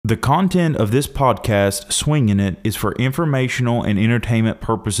The content of this podcast, Swinging It, is for informational and entertainment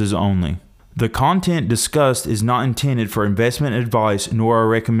purposes only. The content discussed is not intended for investment advice nor a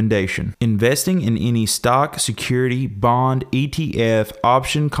recommendation. Investing in any stock, security, bond, ETF,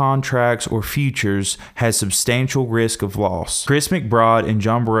 option contracts, or futures has substantial risk of loss. Chris McBride and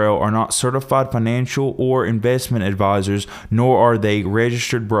John Burrell are not certified financial or investment advisors, nor are they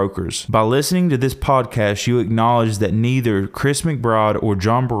registered brokers. By listening to this podcast, you acknowledge that neither Chris McBride or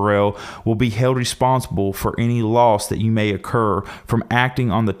John Burrell will be held responsible for any loss that you may occur from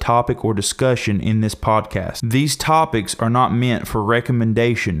acting on the topic or discussion in this podcast. These topics are not meant for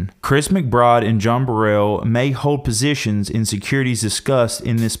recommendation. Chris McBride and John Burrell may hold positions in securities discussed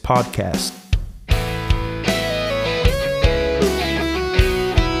in this podcast.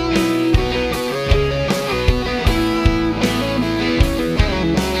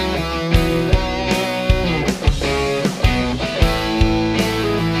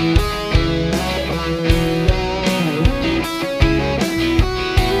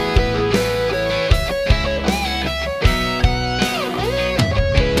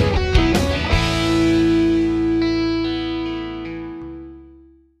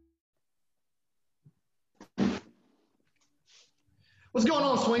 What's going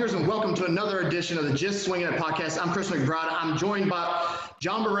on, swingers, and welcome to another edition of the Just Swinging It podcast. I'm Chris McBride. I'm joined by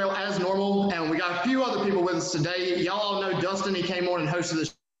John Burrell as normal, and we got a few other people with us today. Y'all all know Dustin. He came on and hosted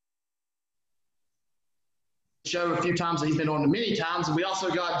the show a few times. He's been on many times. And we also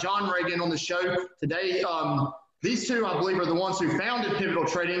got John Reagan on the show today. These two, I believe, are the ones who founded Pivotal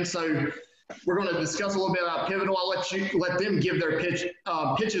Trading. So we're going to discuss a little bit about Pivotal. I'll let them give their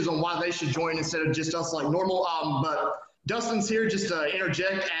pitches on why they should join instead of just us like normal. But Dustin's here just to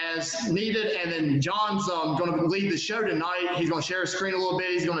interject as needed, and then John's going to lead the show tonight. He's going to share his screen a little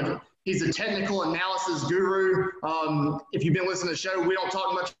bit. He's a technical analysis guru. If you've been listening to the show, we don't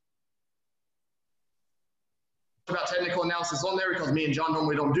talk much about technical analysis on there because me and John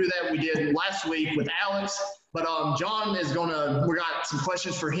normally don't do that. We did last week with Alex, but John is we got some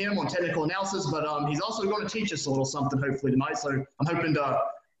questions for him on technical analysis, but he's also going to teach us a little something hopefully tonight. So I'm hoping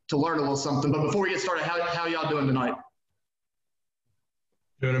to learn a little something. But before we get started, how y'all doing tonight?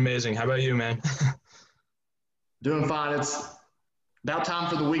 Doing amazing. How about you, man? Doing fine. It's about time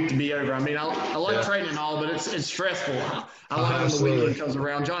for the week to be over. I mean, I like trading and all, but it's stressful. I like when the weekend comes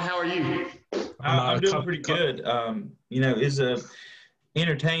around. John, how are you? I'm doing pretty good. It's a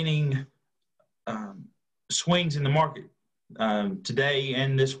entertaining swings in the market today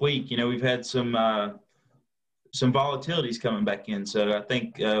and this week. We've had some volatilities coming back in. So I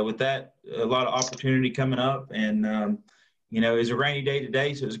think with that, a lot of opportunity coming up, and it's a rainy day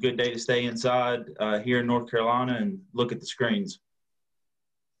today, so it's a good day to stay inside here in North Carolina and look at the screens.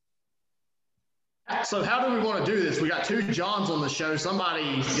 So how do we want to do this? We got two Johns on the show.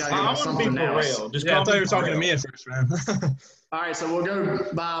 Somebody got to give us something else. I thought you were talking to me at first, man. All right, so we'll go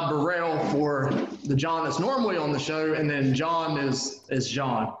by Burrell for the John that's normally on the show, and then John is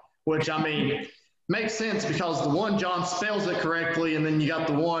John, which, I mean, makes sense because the one John spells it correctly, and then you got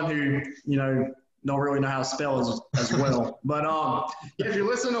the one who, don't really know how to spell as well. But if you're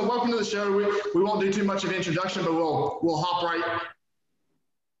listening, welcome to the show. We won't do too much of an introduction, but we'll hop right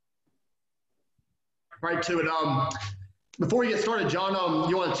to it. Before we get started, John,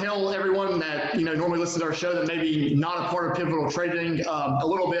 you want to tell everyone that normally listen to our show that maybe not a part of Pivotal Trading, a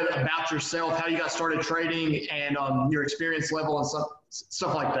little bit about yourself, how you got started trading, and your experience level and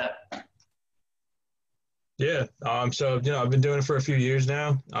stuff like that. Yeah. So I've been doing it for a few years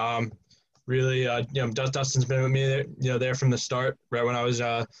now. Really, Dustin's been with me there from the start, right when I was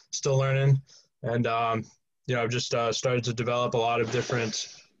still learning. And, I've just started to develop a lot of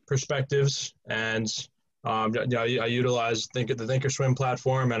different perspectives. And, I utilize the Thinkorswim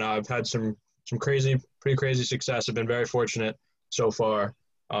platform, and I've had some pretty crazy success. I've been very fortunate so far.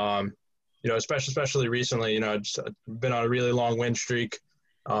 Especially recently, I've been on a really long win streak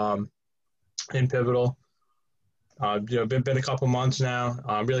in Pivotal. Been a couple months now.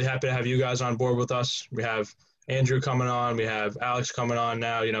 I'm really happy to have you guys on board with us. We have Andrew coming on. We have Alex coming on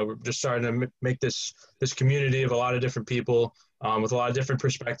now. We're just starting to make this community of a lot of different people with a lot of different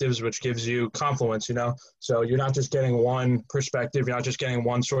perspectives, which gives you confluence, So you're not just getting one perspective. You're not just getting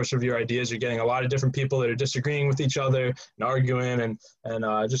one source of your ideas. You're getting a lot of different people that are disagreeing with each other and arguing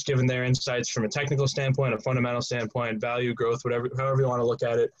and just giving their insights from a technical standpoint, a fundamental standpoint, value, growth, however you want to look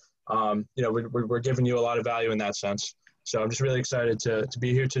at it. We're giving you a lot of value in that sense. So I'm just really excited to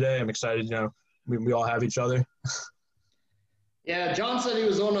be here today. I'm excited, we all have each other. Yeah, John said he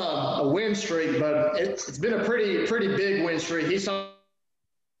was on a win streak, but it's been a pretty big win streak. He's talking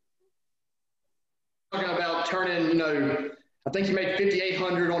about turning, I think he made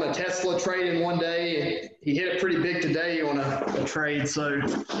 5,800 on a Tesla trade in one day, and he hit it pretty big today on a trade. So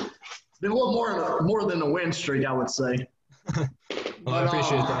it's been a little more than a win streak, I would say. Well, I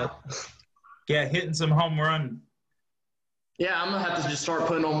appreciate that. Yeah, hitting some home run. Yeah, I'm gonna have to just start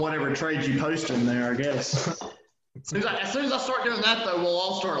putting on whatever trades you post in there, I guess. As soon as I start doing that, though, we'll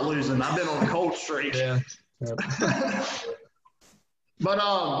all start losing. I've been on a cold streak. Yeah.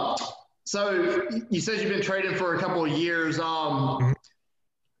 But so you said you've been trading for a couple of years. How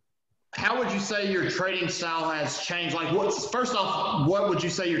would you say your trading style has changed? Like, first off, what would you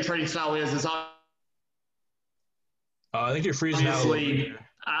say your trading style is? I think you're freezing out.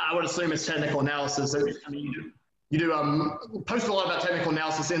 I would assume it's technical analysis. I mean, you do post a lot about technical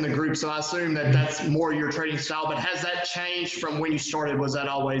analysis in the group, so I assume that that's more your trading style. But has that changed from when you started? Was that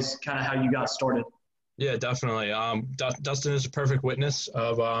always kind of how you got started? Yeah, definitely. Dustin is a perfect witness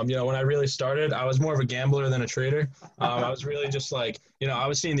of, when I really started, I was more of a gambler than a trader. I was really just like, I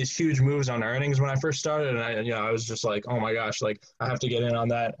was seeing these huge moves on earnings when I first started. And I was just like, oh my gosh, like I have to get in on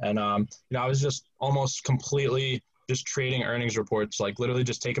that. And, I was just almost completely just trading earnings reports, like literally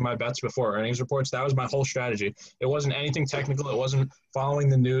just taking my bets before earnings reports. That was my whole strategy. It wasn't anything technical. It wasn't following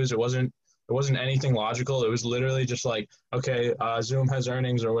the news. It wasn't anything logical. It was literally just like, okay, Zoom has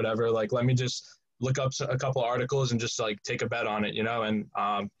earnings or whatever. Like, let me just look up a couple articles and just like take a bet on it, and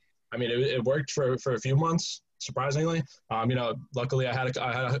it worked for a few months, surprisingly. Luckily I had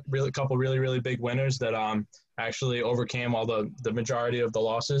a couple really big winners that actually overcame all the majority of the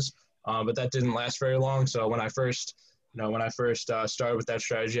losses, but that didn't last very long. So when I first started with that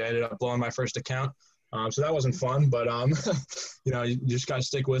strategy, I ended up blowing my first account. So that wasn't fun, but you just gotta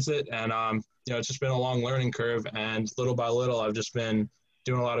stick with it, and it's just been a long learning curve, and little by little I've just been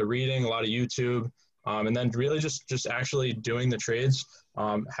doing a lot of reading, a lot of YouTube, and then really just actually doing the trades.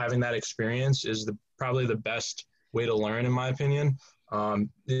 Having that experience is probably the best way to learn, in my opinion.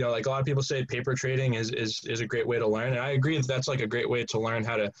 Like a lot of people say paper trading is a great way to learn. And I agree that that's like a great way to learn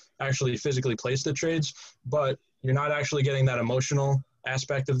how to actually physically place the trades, but you're not actually getting that emotional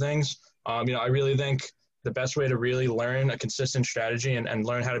aspect of things. I really think the best way to really learn a consistent strategy and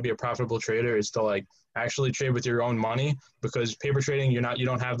learn how to be a profitable trader is to like actually trade with your own money, because paper trading, you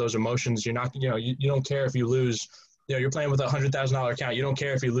don't have those emotions. You're not, you don't care if you lose, you're playing with $100,000 account. You don't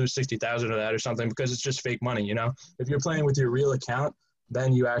care if you lose 60,000 of that or something, because it's just fake money. If you're playing with your real account,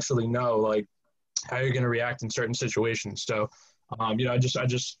 then you actually know like how you're going to react in certain situations. So, I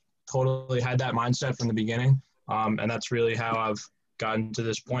just totally had that mindset from the beginning. And that's really how I've gotten to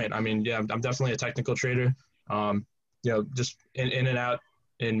this point. I mean, yeah, I'm definitely a technical trader, just in and out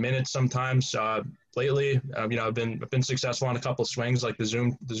in minutes sometimes. Lately, I've been successful on a couple swings, like the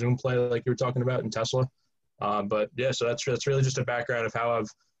Zoom play, like you were talking about in Tesla. But yeah, so that's really just a background of how I've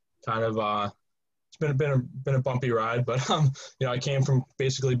kind of it's been a bumpy ride, but I came from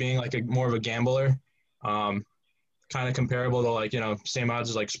basically being like more of a gambler, kind of comparable to like same odds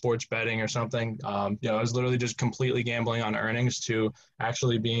as like sports betting or something. I was literally just completely gambling on earnings to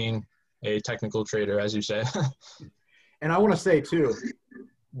actually being a technical trader, as you say. And I want to say too,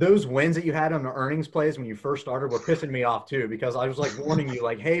 those wins that you had on the earnings plays when you first started were pissing me off too, because I was like warning you,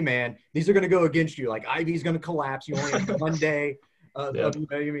 like, hey man, these are going to go against you. Like IV's going to collapse. You only have one day you know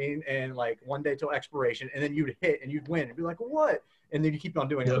what I mean? And like one day till expiration, and then you'd hit and you'd win and be like, what? And then you keep on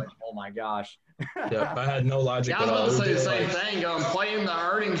doing it. Like, oh my gosh. Yeah, I had no logic at all. I was about to say the same thing. Playing the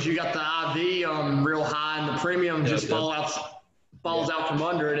earnings, you got the IV real high, and the premium just falls out from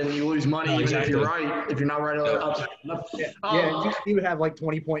under it, and you lose money even if you're right. If you're not right up. You would have like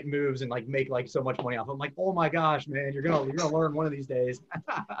 20-point moves and like make like so much money off. I'm like, oh my gosh, man, you're gonna learn one of these days.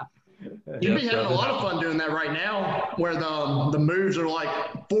 You'd be having a lot of fun doing that right now, where the moves are like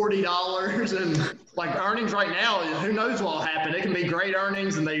 $40 and like earnings right now. Who knows what will happen? It can be great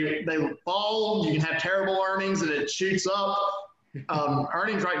earnings and they fall. You can have terrible earnings and it shoots up.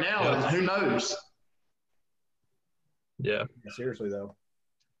 Earnings right now, who knows? Yeah. Seriously though.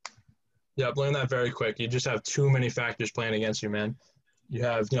 Yeah, I've learned that very quick. You just have too many factors playing against you, man. You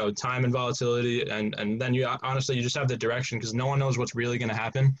have, time and volatility, and then you just have the direction, because no one knows what's really going to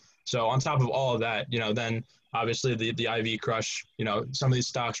happen. So on top of all of that, then obviously the IV crush, some of these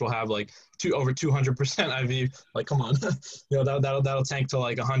stocks will have like over 200% IV. Like, come on, that'll tank to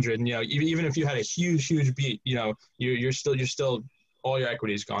like 100. And, even if you had a huge beat, you're still all your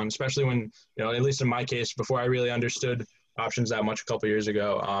equity is gone, especially when, at least in my case, before I really understood options that much a couple years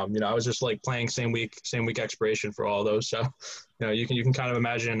ago, I was just like playing same week expiration for all those. So, you can kind of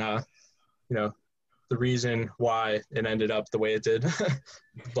imagine, the reason why it ended up the way it did,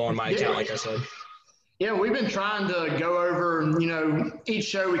 blowing my account, like I said. Yeah, we've been trying to go over, each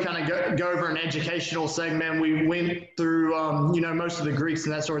show we kind of go over an educational segment. We went through, most of the Greeks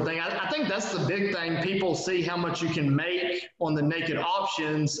and that sort of thing. I think that's the big thing. People see how much you can make on the naked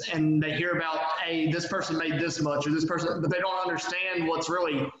options, and they hear about, hey, this person made this much or this person, but they don't understand what's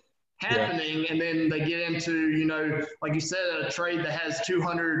really happening. And then they get into, like you said, a trade that has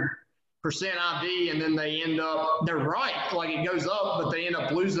 200% IV, and then they're right, like it goes up, but they end up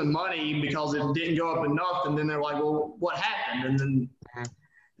losing money because it didn't go up enough, and then they're like, well, what happened? And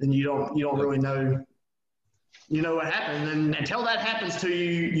then you don't really know what happened. And until that happens to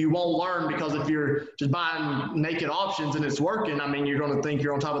you, you won't learn, because if you're just buying naked options and it's working, I mean, you're going to think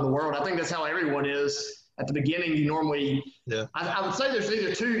you're on top of the world. I think that's how everyone is. At the beginning, you normally, I would say there's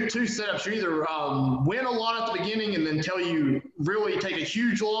either two setups. You either win a lot at the beginning, and then until you really take a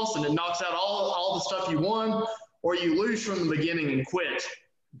huge loss and it knocks out all the stuff you won, or you lose from the beginning and quit.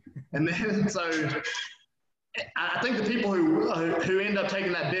 And then, so I think the people who end up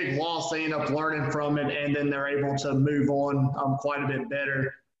taking that big loss, they end up learning from it, and then they're able to move on quite a bit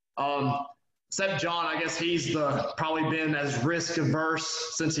better. Except John, I guess he's probably been as risk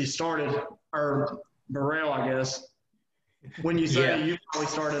averse since he started, or Burrell, I guess. When you say you probably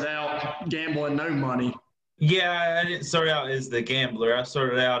started out gambling no money. Yeah, I didn't start out as the gambler. I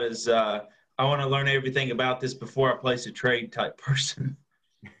started out as I want to learn everything about this before I place a trade type person.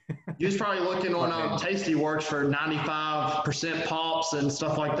 You was probably looking on Tastyworks for 95% pops and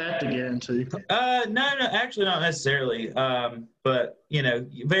stuff like that to get into. No, actually not necessarily. But,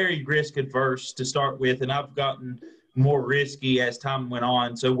 very risk adverse to start with, and I've gotten more risky as time went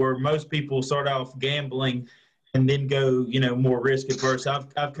on. So where most people start off gambling and then go, more risk adverse,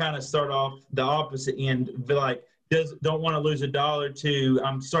 I've kind of start off the opposite end, like don't want to lose $1 to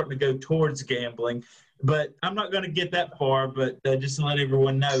I'm starting to go towards gambling. But I'm not going to get that far, but just to let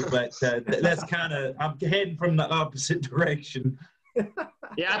everyone know. But that's kind of – I'm heading from the opposite direction.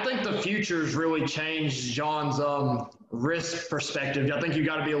 Yeah, I think the future's really changed John's risk perspective. I think you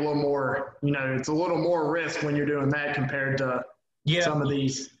got to be a little more – it's a little more risk when you're doing that compared to some of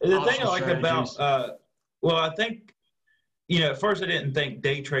these The thing I like strategies. about I think, at first I didn't think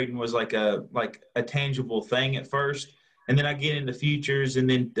day trading was like a tangible thing at first. And then I get into futures and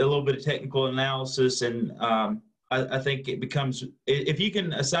then a little bit of technical analysis. And I think it becomes – if you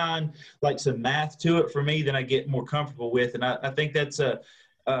can assign like some math to it for me, then I get more comfortable with. And I think that's a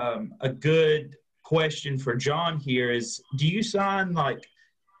good question for John here is, do you sign like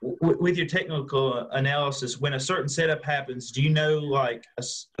with your technical analysis, when a certain setup happens, do you know like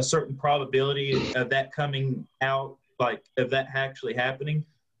a certain probability of that coming out, like of that actually happening?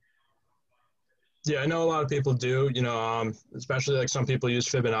 Yeah, I know a lot of people do, especially like some people use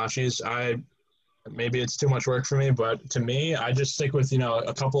Fibonacci's. Maybe it's too much work for me, but to me, I just stick with,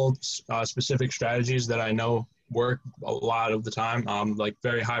 a couple specific strategies that I know work a lot of the time, like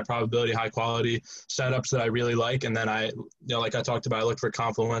very high probability, high quality setups that I really like. And then like I talked about, I look for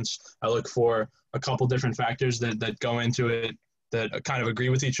complements. I look for a couple different factors that go into it that kind of agree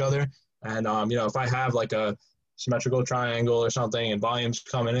with each other. And, if I have like a symmetrical triangle or something and volumes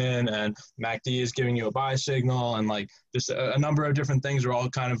coming in and MACD is giving you a buy signal and like just a number of different things are all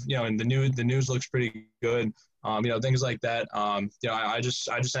kind of, and the news looks pretty good. Things like that. I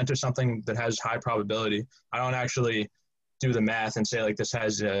just enter something that has high probability. I don't actually do the math and say like this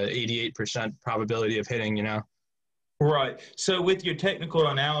has a 88% probability of hitting, Right. So with your technical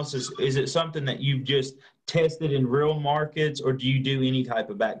analysis, is it something that you've just tested in real markets, or do you do any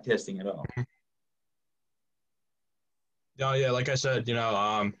type of back testing at all? Oh, yeah, like I said,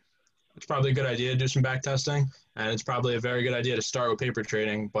 it's probably a good idea to do some back testing, and it's probably a very good idea to start with paper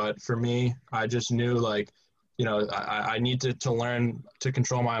trading. But for me, I just knew I need to learn to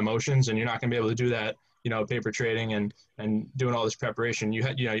control my emotions, and you're not going to be able to do that, paper trading and doing all this preparation.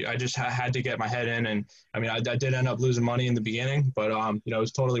 I just had to get my head in, and I mean, I did end up losing money in the beginning, but it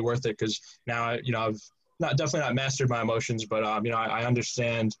was totally worth it because now I've definitely not mastered my emotions, but I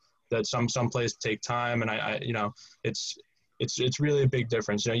understand that some plays take time, and it's really a big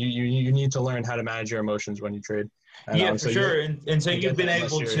difference. You need to learn how to manage your emotions when you trade. And, for sure. And so you've been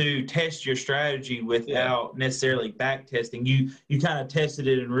able to test your strategy without necessarily back testing. You kind of tested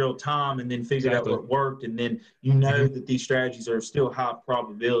it in real time and then figured out what worked. And then that these strategies are still high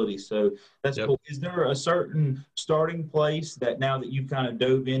probability. So that's cool. Is there a certain starting place that now that you've kind of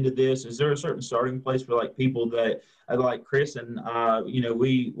dove into this, is there a certain starting place for like people that like Chris and,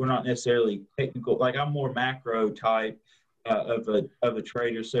 we're not necessarily technical, like I'm more macro type. Of a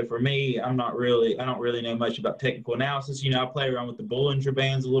trader. So for me, I don't really know much about technical analysis. I play around with the Bollinger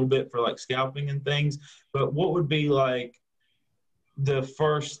Bands a little bit for like scalping and things. But what would be like the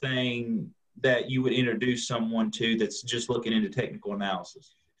first thing that you would introduce someone to that's just looking into technical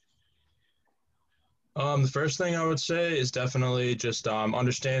analysis? The first thing I would say is definitely just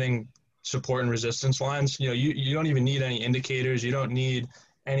understanding support and resistance lines. You don't even need any indicators. You don't need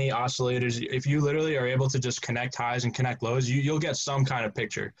any oscillators. If you literally are able to just connect highs and connect lows, you'll get some kind of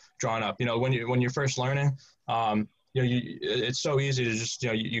picture drawn up. When you're first learning, it's so easy to just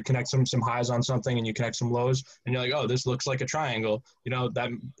you connect some highs on something and you connect some lows, and you're like, oh, this looks like a triangle. That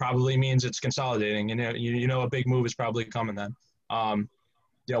probably means it's consolidating, and a big move is probably coming then.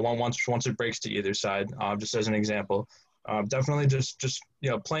 Once it breaks to either side, just as an example. Definitely just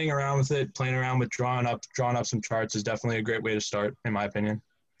playing around with it, playing around with drawing up some charts is definitely a great way to start, in my opinion.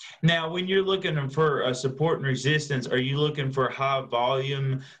 Now, when you're looking for support and resistance, are you looking for high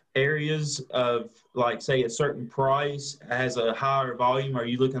volume areas of, like, say, a certain price has a higher volume? Are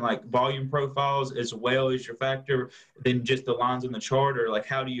you looking like volume profiles as well as your factor than just the lines in the chart, or like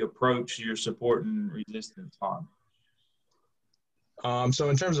how do you approach your support and resistance line? So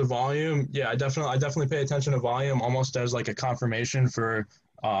in terms of volume, yeah, I definitely pay attention to volume almost as like a confirmation for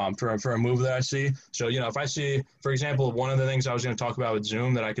a move that I see. So, if I see, for example, one of the things I was going to talk about with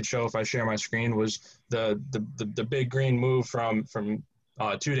Zoom that I could show if I share my screen was the big green move from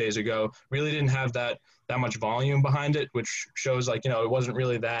 2 days ago really didn't have that much volume behind it, which shows like, it wasn't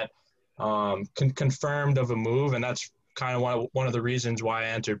really that confirmed of a move. And that's kind of one of the reasons why I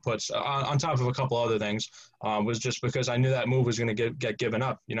entered puts on top of a couple other things, was just because I knew that move was going to get given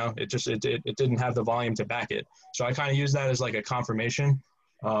up. It didn't have the volume to back it. So I kind of use that as like a confirmation.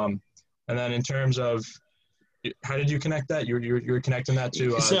 And then in terms of how did you connect that? You're connecting that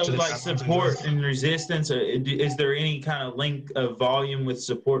to to like support and resistance. Is there any kind of link of volume with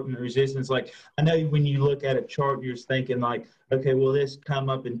support and resistance? Like, I know when you look at a chart, you're thinking like, okay, will this come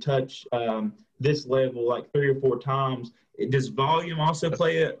up and touch this level like 3 or 4 times? Does volume also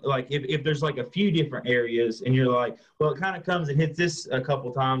play it? Like if there's like a few different areas and you're like, well, it kind of comes and hits this a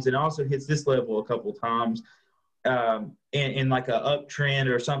couple times and also hits this level a couple times in like a uptrend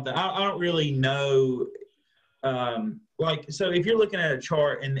or something. I don't really know. So if you're looking at a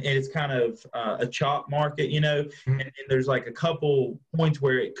chart and it's kind of a chop market, Mm-hmm. and there's like a couple points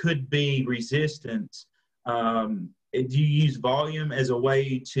where it could be resistance, do you use volume as a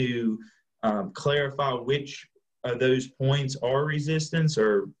way to clarify which of those points are resistance?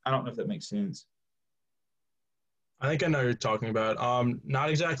 Or I don't know if that makes sense. I think I know what you're talking about.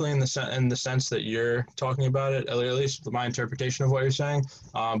 Not exactly in the sense that you're talking about it, at least my interpretation of what you're saying.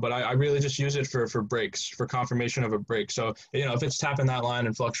 But I really just use it for breaks, for confirmation of a break. So, if it's tapping that line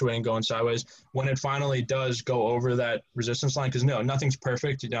and fluctuating, going sideways, when it finally does go over that resistance line, because nothing's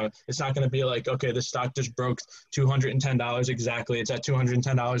perfect. It's not going to be like, okay, the stock just broke $210 exactly. It's at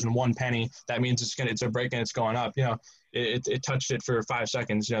 $210.01. That means it's a break and it's going up. It touched it for 5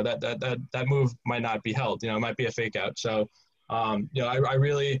 seconds. That move might not be held. It might be a fake out. So, I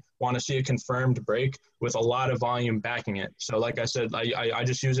really want to see a confirmed break with a lot of volume backing it. So, like I said, I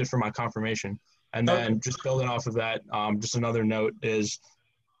just use it for my confirmation. And then just building off of that, just another note is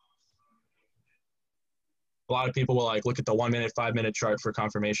a lot of people will look at the 1 minute, 5 minute chart for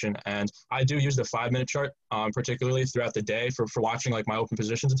confirmation. And I do use the 5 minute chart, particularly throughout the day for watching my open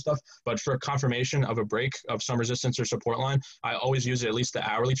positions and stuff. But for confirmation of a break of some resistance or support line, I always use at least the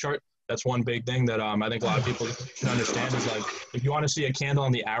hourly chart. That's one big thing that I think a lot of people should understand is if you want to see a candle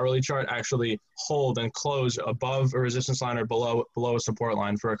on the hourly chart actually hold and close above a resistance line or below a support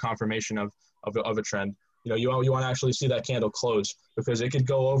line for a confirmation of a trend. You want to actually see that candle close, because it could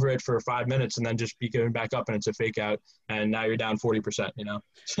go over it for 5 minutes and then just be going back up and it's a fake out, and now you're down 40%.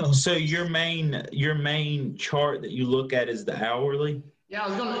 So your main chart that you look at is the hourly? Yeah, I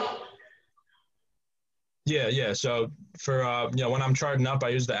was gonna. Yeah. So for when I'm charting up, I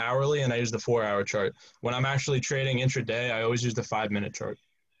use the hourly and I use the 4-hour chart. When I'm actually trading intraday, I always use the 5 minute chart.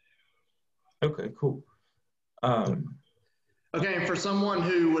 Okay, cool. Okay, and for someone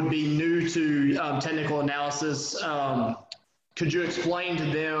who would be new to technical analysis, could you explain to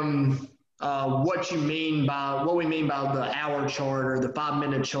them what we mean by the hour chart or the 5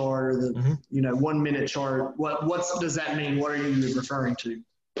 minute chart or the 1 minute chart? What does that mean? What are you referring to?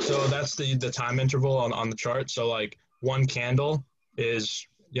 So that's the time interval on the chart. So one candle is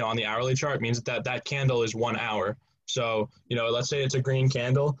on the hourly chart means that candle is 1 hour. So, let's say it's a green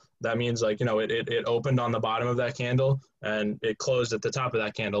candle. That means it opened on the bottom of that candle and it closed at the top of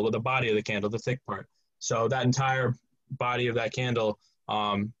that candle with the body of the candle, the thick part. So that entire body of that candle,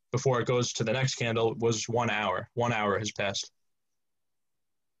 before it goes to the next candle, was 1 hour. 1 hour has passed.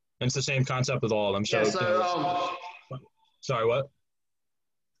 And it's the same concept with all of them. So, sorry, what?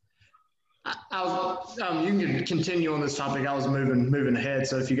 I was, you can continue on this topic. I was moving ahead.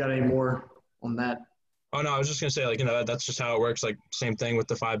 So if you got any more on that. Oh, no, I was just going to say, like, that's just how it works. Like, same thing with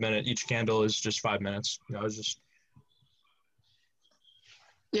the 5 minute. Each candle is just 5 minutes. It's just.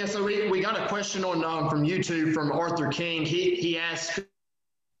 Yeah, so we got a question on from YouTube from Arthur King. He asked,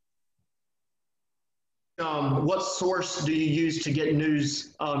 what source do you use to get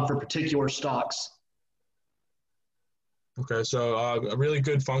news for particular stocks? Okay, so a really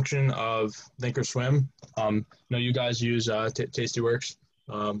good function of Thinkorswim. You guys use Tastyworks.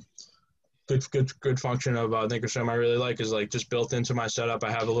 Good function of Thinkorswim I really like is like just built into my setup.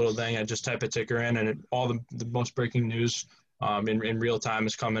 I have a little thing. I just type a ticker in, and all the most breaking news in real time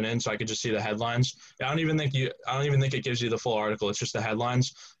is coming in, so I could just see the headlines. I don't even think it gives you the full article. It's just the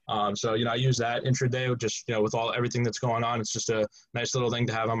headlines. So I use that intraday, just with everything that's going on. It's just a nice little thing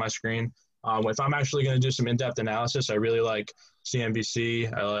to have on my screen. If I'm actually going to do some in-depth analysis, I really like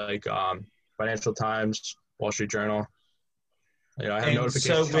CNBC. I like Financial Times, Wall Street Journal. I have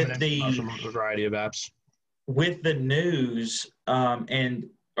notifications coming in from a variety of apps. With the news, and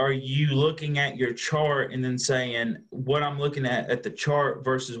are you looking at your chart and then saying what I'm looking at the chart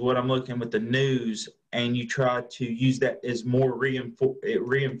versus what I'm looking with the news, and you try to use that as more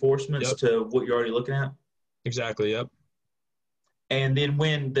reinforcements to what you're already looking at? Exactly, yep. And then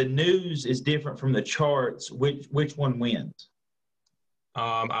when the news is different from the charts, which one wins?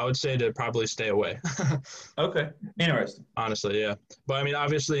 I would say to probably stay away. Okay, interesting. Honestly, yeah. But I mean,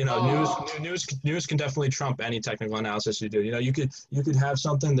 obviously, news can definitely trump any technical analysis you do. You could have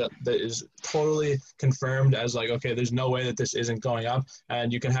something that is totally confirmed as like, okay, there's no way that this isn't going up,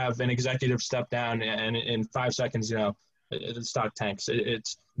 and you can have an executive step down, and in 5 seconds, the stock tanks.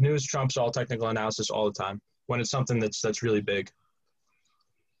 It's news trumps all technical analysis all the time when it's something that's really big.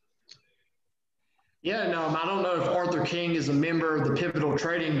 Yeah, no, I don't know if Arthur King is a member of the Pivotal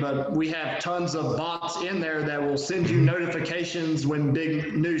Trading, but we have tons of bots in there that will send you notifications when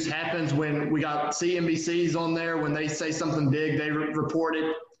big news happens. When we got CNBCs on there, when they say something big, they report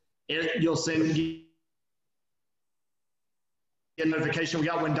it. You'll send you a notification. We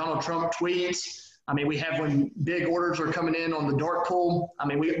got when Donald Trump tweets. I mean, we have when big orders are coming in on the dark pool. I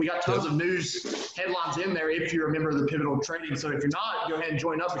mean, we got tons of news headlines in there if you're a member of the Pivotal Trading. So if you're not, go ahead and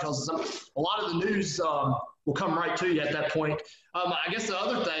join up because a lot of the news will come right to you at that point. I guess the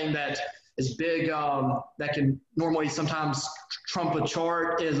other thing that is big that can normally sometimes trump a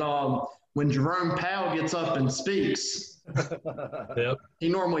chart is when Jerome Powell gets up and speaks. Yep. He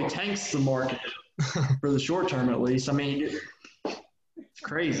normally tanks the market for the short term at least. I mean, it's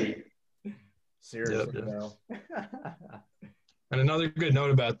crazy. Seriously, And another good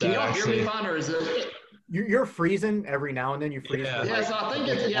note about that. Can y'all hear me fine, or is it? You're freezing every now and then. You freeze. Yeah. So I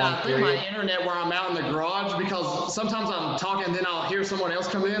think my internet where I'm out in the garage, because sometimes I'm talking and then I'll hear someone else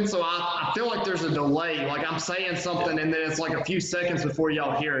come in. So I feel like there's a delay. Like I'm saying something and then it's like a few seconds before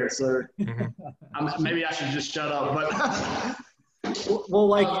y'all hear it. So maybe I should just shut up. But well,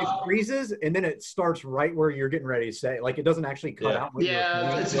 like it freezes and then it starts right where you're getting ready to say. Like it doesn't actually cut out.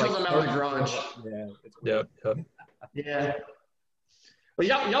 Yeah, it's because I'm out in the garage. Yep. Yeah. Well,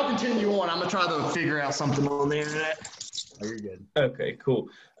 y'all continue on. I'm gonna try to figure out something on the internet. Oh, you're good. Okay, cool.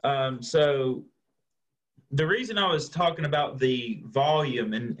 So the reason I was talking about the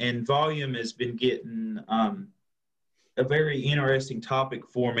volume and volume has been getting a very interesting topic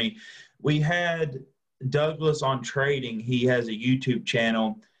for me. We had Douglas on trading. He has a YouTube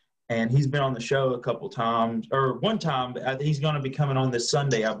channel and he's been on the show a couple times, or one time. He's going to be coming on this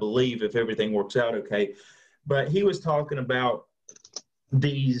Sunday, I believe, if everything works out okay. But he was talking about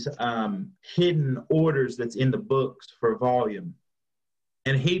these hidden orders that's in the books for volume.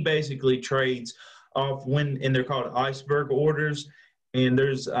 And he basically trades off and they're called iceberg orders. And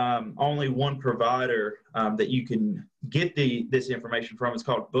there's only one provider that you can get this information from. It's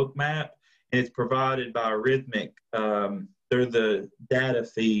called Bookmap, and it's provided by Rhythmic. They're the data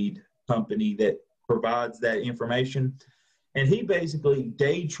feed company that provides that information. And he basically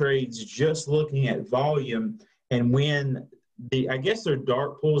day trades just looking at volume and when I guess they're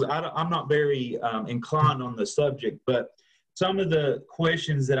dark pools. I'm not very inclined on the subject, but some of the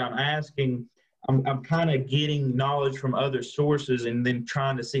questions that I'm asking, I'm kind of getting knowledge from other sources and then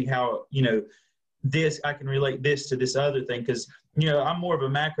trying to see how, I can relate this to this other thing. Because, I'm more of a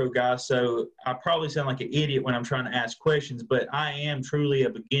macro guy, so I probably sound like an idiot when I'm trying to ask questions, but I am truly a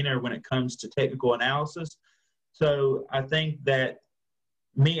beginner when it comes to technical analysis. So I think that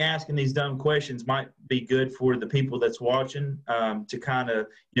me asking these dumb questions might be good for the people that's watching to kind of,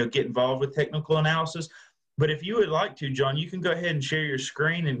 get involved with technical analysis. But if you would like to, John, you can go ahead and share your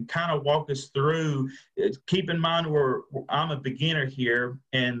screen and kind of walk us through. Keep in mind I'm a beginner here,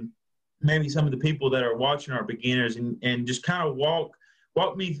 and maybe some of the people that are watching are beginners, and just kind of walk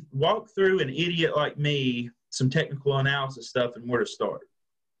walk through an idiot like me some technical analysis stuff and where to start.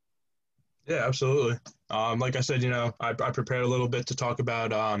 Yeah, absolutely. Like I said, I prepared a little bit to talk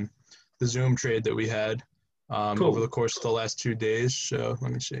about the Zoom trade that we had Cool. over the course of the last 2 days. So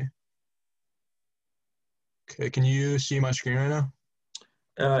let me see. Okay, can you see my screen right now?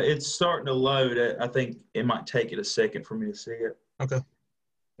 It's starting to load. I think it might take it a second for me to see it. Okay.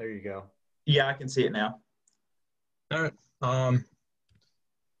 There you go. Yeah, I can see it now. All right.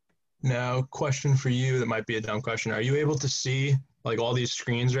 Now, question for you that might be a dumb question. Are you able to see like all these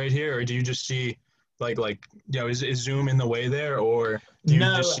screens right here, or do you just see is Zoom in the way there, or do you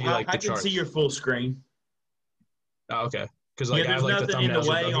just see like the I can charts? see your full screen. Oh, okay. Because Yeah, there's nothing in the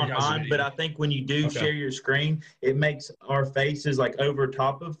way on mine, but video. I think when you do share your screen, it makes our faces like over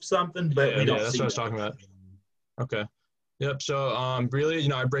top of something, but we don't that's see what I was talking about. Okay. Yep. So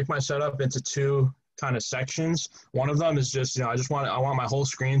really, I break my setup into two kind of sections. One of them is just, I want my whole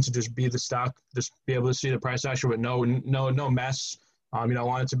screen to just be the stock, just be able to see the price action with no mess. I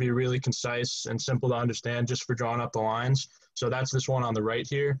want it to be really concise and simple to understand just for drawing up the lines. So that's this one on the right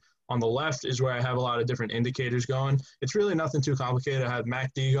here. On the left is where I have a lot of different indicators going. It's really nothing too complicated. I have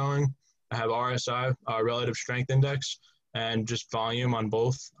MACD going. I have RSI, relative strength index, and just volume on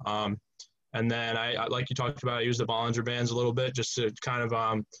both. And then I like you talked about, I use the Bollinger Bands a little bit just to kind of,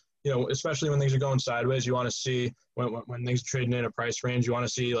 especially when things are going sideways, you want to see when things are trading in a price range, you want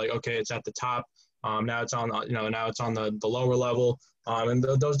to see like, okay, it's at the top. Now it's on, now it's on the lower level. And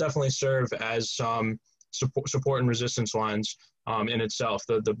those definitely serve as some support and resistance lines in itself,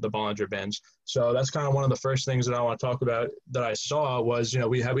 the Bollinger Bands. So that's kind of one of the first things that I want to talk about that I saw was,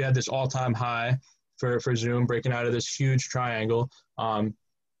 we had this all-time high for Zoom breaking out of this huge triangle.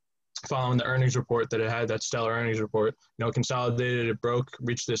 Following the earnings report that it had, that stellar earnings report, consolidated, it broke,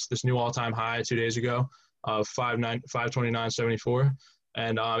 reached this new all-time high 2 days ago of 529.74.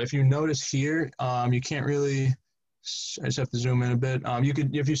 And if you notice here, you can't really, I just have to zoom in a bit.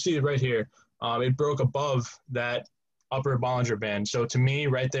 If you see it right here, it broke above that upper Bollinger Band. So to me,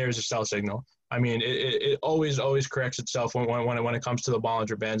 right there is a sell signal. I mean, it always corrects itself when it comes to the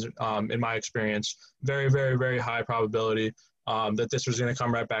Bollinger Bands. In my experience, very, very, very high probability that this was going to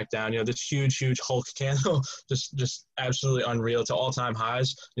come right back down. This huge Hulk candle, just absolutely unreal to all-time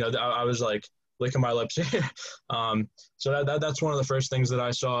highs. I was like licking my lips here. So that's one of the first things that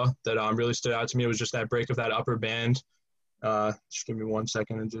I saw that really stood out to me was just that break of that upper band. Just give me 1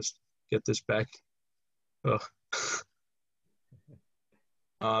 second and just get this back. Ugh.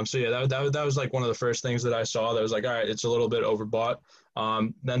 So yeah, that was like one of the first things that I saw that was like, all right, it's a little bit overbought.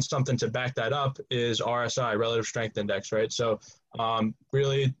 Then something to back that up is RSI, relative strength index, right? So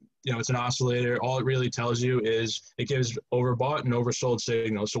really, it's an oscillator. All it really tells you is it gives overbought and oversold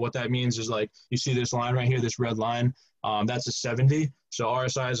signals. So what that means is like, you see this line right here, this red line, that's a 70. So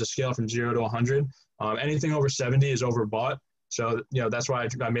RSI is a scale from 0 to 100. Anything over 70 is overbought. So, that's why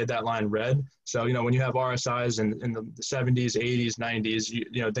I made that line red. So, when you have RSIs in the 70s, 80s,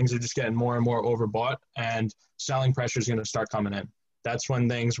 90s, things are just getting more and more overbought and selling pressure is going to start coming in. That's when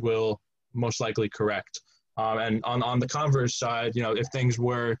things will most likely correct. And on the converse side, if things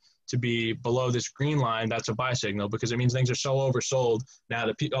were to be below this green line, that's a buy signal because it means things are so oversold now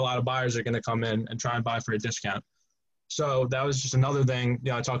that a lot of buyers are going to come in and try and buy for a discount. So that was just another thing,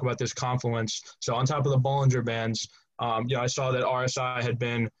 I talk about this confluence. So on top of the Bollinger Bands, I saw that RSI had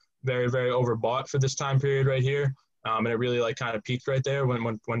been very, very overbought for this time period right here. And it really like kind of peaked right there when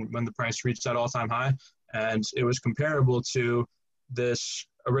the price reached that all-time high. And it was comparable to this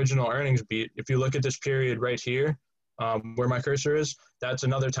original earnings beat. If you look at this period right here, where my cursor is, that's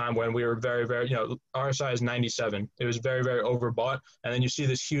another time when we were very, very, RSI is 97. It was very, very overbought. And then you see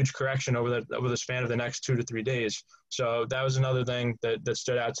this huge correction over the span of the next 2 to 3 days. So that was another thing that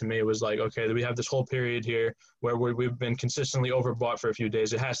stood out to me. It was like, okay, we have this whole period here where we've been consistently overbought for a few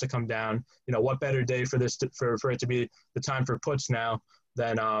days. It has to come down. What better day for this for it to be the time for puts now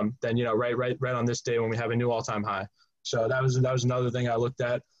than right on this day when we have a new all-time high. So that was another thing I looked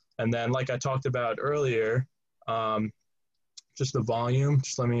at. And then like I talked about earlier, just the volume.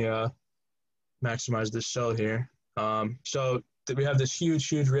 Just let me maximize this cell here. So we have this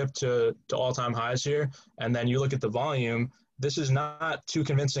huge rip to all-time highs here, and then you look at the volume. This is not too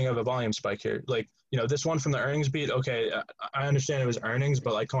convincing of a volume spike here. Like this one from the earnings beat. Okay, I understand it was earnings,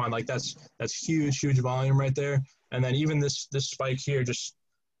 but like come on, like that's huge volume right there. And then even this spike here just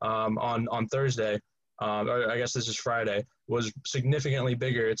on Thursday. or I guess this is Friday, was significantly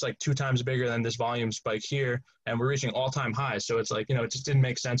bigger. It's like 2 times bigger than this volume spike here, and we're reaching all-time highs. So it's like, it just didn't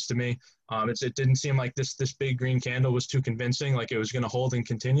make sense to me. It didn't seem like this big green candle was too convincing, like it was going to hold and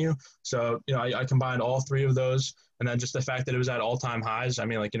continue. So, I combined all 3 of those, and then just the fact that it was at all-time highs. I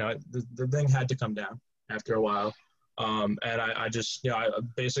mean, like, the thing had to come down after a while. And I just, I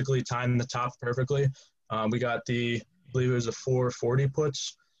basically timed the top perfectly. We got I believe it was a 440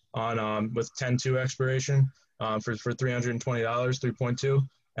 puts on with 10-2 expiration for $320, 3.2,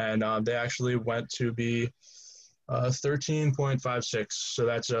 and they actually went to be 13.56. So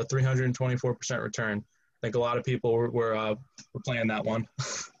that's a 324% return. I think a lot of people were playing that one,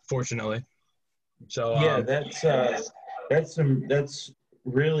 fortunately. So yeah, that's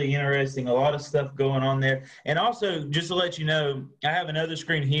really interesting. A lot of stuff going on there. And also, just to let you know, I have another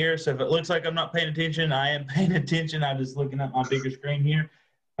screen here. So if it looks like I'm not paying attention, I am paying attention. I'm just looking at my bigger screen here.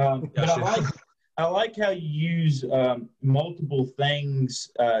 But I like how you use multiple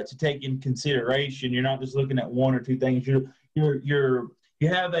things to take in consideration. You're not just looking at 1 or 2 things. You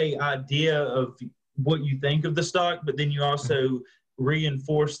have a idea of what you think of the stock, but then you also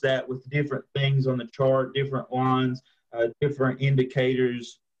reinforce that with different things on the chart, different lines, different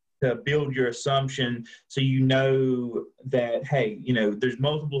indicators to build your assumption, so that, hey, there's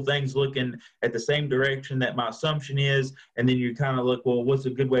multiple things looking at the same direction that my assumption is, and then you kind of look, well, what's a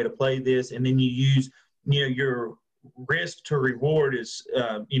good way to play this? And then you use, your risk to reward is,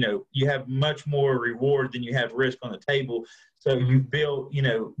 you have much more reward than you have risk on the table. So you build in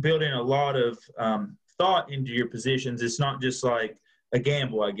a lot of thought into your positions. It's not just like a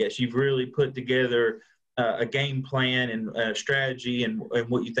gamble, I guess. You've really put together a game plan and a strategy and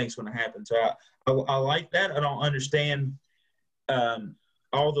what you think is going to happen. So I like that. I don't understand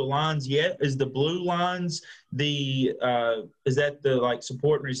all the lines yet. Is the blue lines is that the like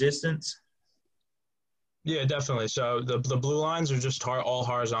support and resistance? Yeah, definitely. So the blue lines are just all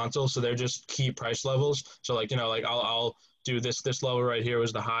horizontal, so they're just key price levels. So like I'll do this level right here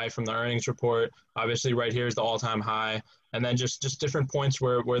was the high from the earnings report. Obviously, right here is the all-time high, and then just different points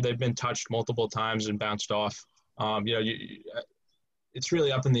where they've been touched multiple times and bounced off. It's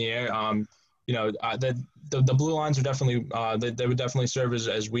really up in the air. The blue lines are definitely they would definitely serve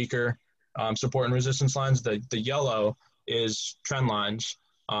as weaker support and resistance lines. The yellow is trend lines.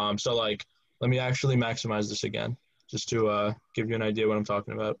 So like, let me actually maximize this again, just to give you an idea what I'm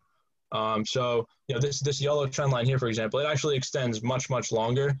talking about. So this yellow trend line here, for example, it actually extends much, much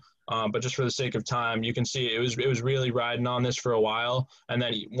longer. But just for the sake of time, you can see it was really riding on this for a while, and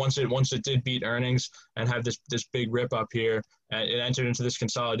then once it did beat earnings and have this big rip up here, and it entered into this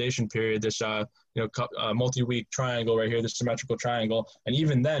consolidation period, this multi-week triangle right here, this symmetrical triangle, and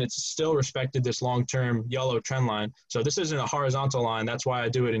even then it's still respected this long-term yellow trend line. So this isn't a horizontal line. That's why I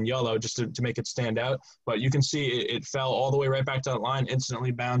do it in yellow, just to make it stand out. But you can see it fell all the way right back to that line,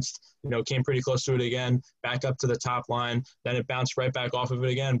 instantly bounced, came pretty close to it again, back up to the top line, then it bounced right back off of it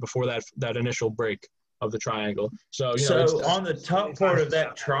again before that initial break of the triangle. So on the top part of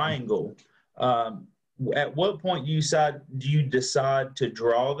that triangle, at what point do you decide to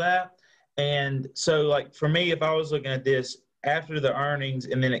draw that? And so, like, for me, if I was looking at this after the earnings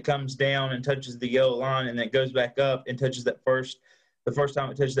and then it comes down and touches the yellow line and then it goes back up and touches the first time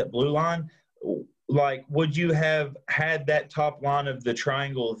it touches that blue line, like, would you have had that top line of the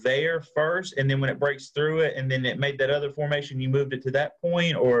triangle there first, and then when it breaks through it and then it made that other formation, you moved it to that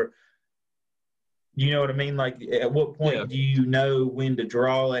point? Or you know what I mean? Like, at what point do you know when to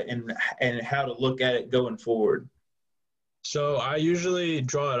draw it and how to look at it going forward? So I usually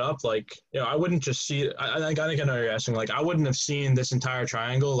draw it up like, I wouldn't just see it. I think I know you're asking, like, I wouldn't have seen this entire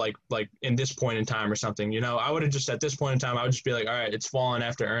triangle like in this point in time or something. I would have just, at this point in time, I would just be like, all right, it's fallen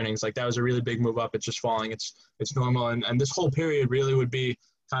after earnings. Like, that was a really big move up. It's just falling. It's normal. And this whole period really would be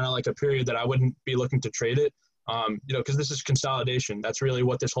kind of like a period that I wouldn't be looking to trade it. Because this is consolidation. That's really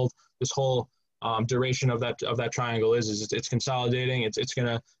what this whole duration of that triangle is it's consolidating. It's going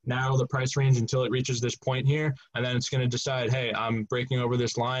to narrow the price range until it reaches this point here, and then it's going to decide, hey, I'm breaking over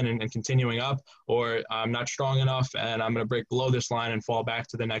this line and continuing up, or I'm not strong enough and I'm going to break below this line and fall back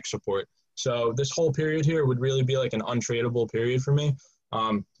to the next support. So this whole period here would really be like an untradeable period for me.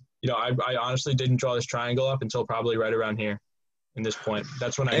 I honestly didn't draw this triangle up until probably right around here. In this point,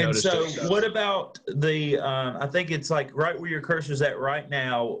 that's when I noticed it. And so what about I think it's like right where your cursor's at right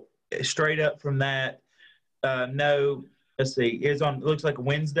now, straight up from that, no, let's see, it looks like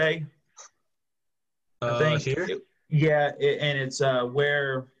Wednesday. I think here? And it's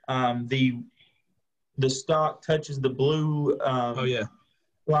where the stock touches the blue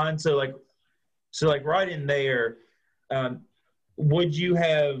line. So like right in there, would you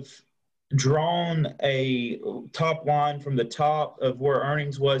have drawn a top line from the top of where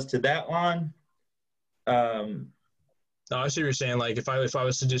earnings was to that line. No, I see what you're saying. Like if I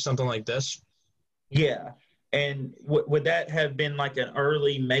was to do something like this. Yeah. And would that have been like an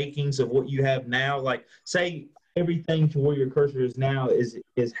early makings of what you have now? Like, say everything to where your cursor is now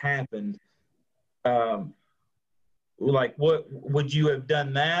is happened. Like, what would you have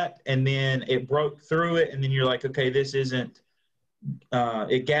done that, and then it broke through it, and then you're like, okay, this isn't.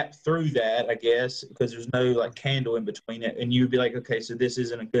 It gapped through that, I guess, because there's no like candle in between it, and you'd be like, okay, so this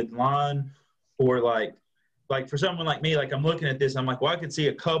isn't a good line, or like for someone like me, like I'm looking at this, I'm like, well, I could see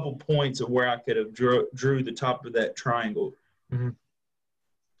a couple points of where I could have drew the top of that triangle. Mm-hmm.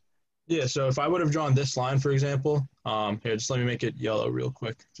 Yeah, so if I would have drawn this line, for example, here, just let me make it yellow real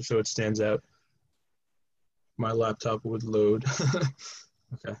quick, just so it stands out. My laptop would load.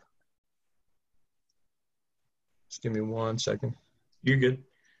 Okay. Just give me 1 second. You're good.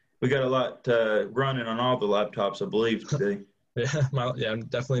 We got a lot running on all the laptops, I believe, today. Yeah, I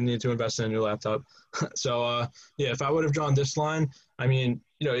definitely need to invest in a new laptop. So, yeah, if I would have drawn this line, I mean,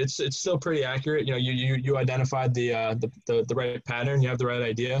 it's still pretty accurate. You identified the right pattern, you have the right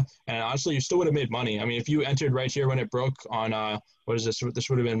idea, and honestly, you still would have made money. I mean, if you entered right here when it broke on what is this? This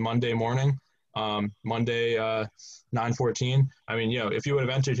would have been Monday morning, Monday 9/14. I mean, if you would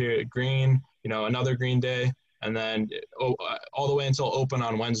have entered here at green, another green day, and then all the way until open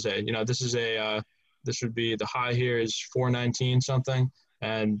on Wednesday. This is this would be the high here is 419 something,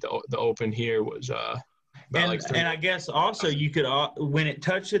 and the open here was and I guess also you could when it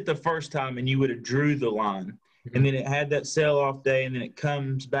touched it the first time and you would have drew the line, and then it had that sell off day, and then it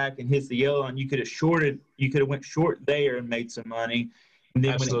comes back and hits the yellow line. You could have went short there and made some money. And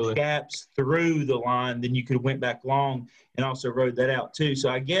then when it gaps through the line, then you could have went back long and also rode that out too. So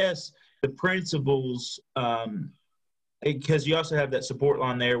I guess the principles, because you also have that support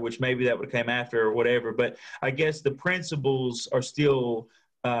line there, which maybe that would have came after or whatever. But I guess the principles are still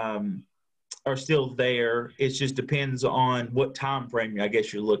there. It just depends on what time frame I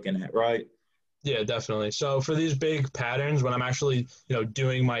guess you're looking at, right? Yeah, definitely. So for these big patterns, when I'm actually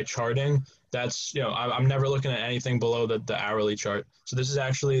doing my charting, that's I'm never looking at anything below the hourly chart. So this is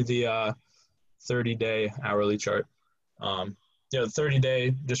actually the 30-day hourly chart.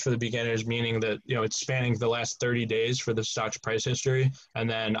 30-day, just for the beginners, meaning that, it's spanning the last 30 days for the stock's price history. And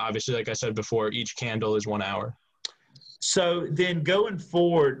then obviously, like I said before, each candle is 1 hour. So then going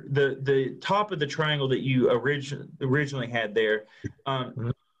forward, the top of the triangle that you originally had there,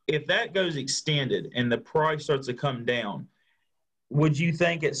 if that goes extended and the price starts to come down, would you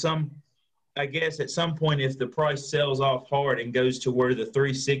think at some point, if the price sells off hard and goes to where the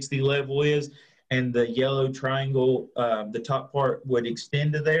 360 level is, and the yellow triangle, the top part would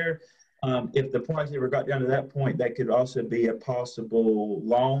extend to there. If the price ever got down to that point, that could also be a possible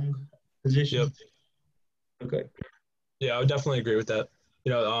long position. Yep. Okay. Yeah, I would definitely agree with that.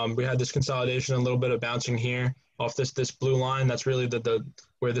 We had this consolidation, a little bit of bouncing here off this blue line. That's really the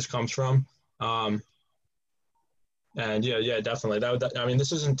where this comes from. And yeah, definitely.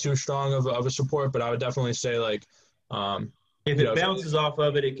 This isn't too strong of a support, but I would definitely say if it bounces off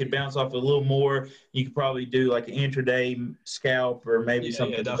of it, it could bounce off a little more. You could probably do like an intraday scalp or maybe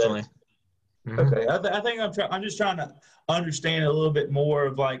something. Yeah, definitely. Mm-hmm. Okay, I think I'm just trying to understand a little bit more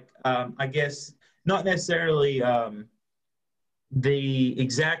of I guess not necessarily the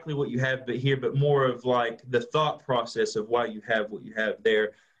exactly what you have here, but more of like the thought process of why you have what you have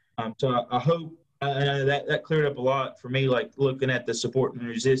there. So I hope that cleared up a lot for me, like looking at the support and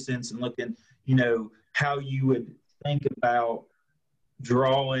resistance and looking, how you would think about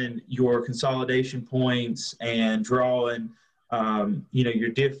drawing your consolidation points and drawing, your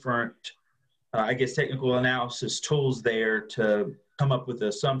different, I guess, technical analysis tools there to come up with the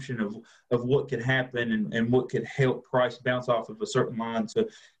assumption of what could happen and what could help price bounce off of a certain line. So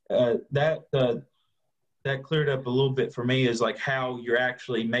that cleared up a little bit for me, is like how you're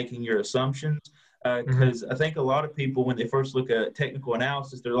actually making your assumptions. Because I think a lot of people, when they first look at technical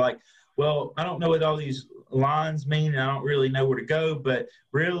analysis, they're like, well, I don't know what all these lines mean, and I don't really know where to go. But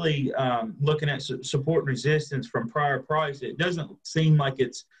really, looking at support and resistance from prior price, it doesn't seem like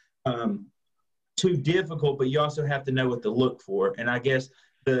it's too difficult, but you also have to know what to look for. And I guess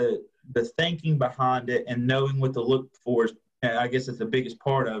the thinking behind it and knowing what to look for is, I guess, it's the biggest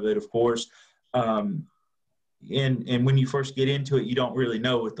part of it, of course. And when you first get into it, you don't really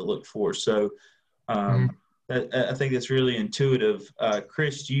know what to look for. So I think that's really intuitive.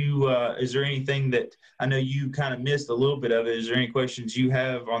 Chris, is there anything that I know you kind of missed a little bit of it? Is there any questions you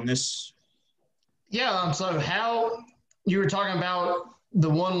have on this? Yeah. So how you were talking about the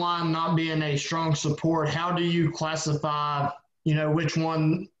one line not being a strong support, how do you classify, which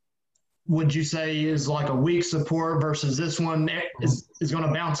one would you say is like a weak support versus this one is going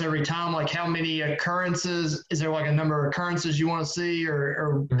to bounce every time? Like how many occurrences, is there like a number of occurrences you want to see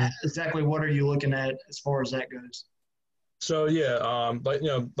or exactly what are you looking at as far as that goes? So yeah, but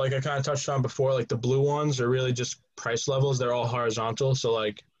like I kind of touched on before, like the blue ones are really just price levels. They're all horizontal. So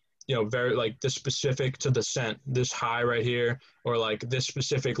like, very like this specific to the cent, this high right here, or like this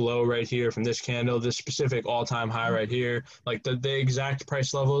specific low right here from this candle, this specific all-time high right here. Like the exact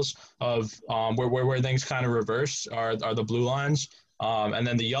price levels of where things kind of reverse are the blue lines. And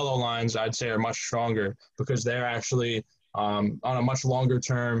then the yellow lines I'd say are much stronger because they're actually on a much longer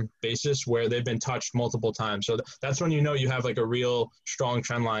term basis where they've been touched multiple times. So that's when you have like a real strong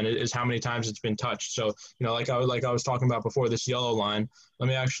trend line is how many times it's been touched. So, like I was talking about before, this yellow line, let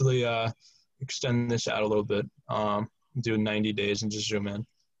me actually extend this out a little bit, do 90 days and just zoom in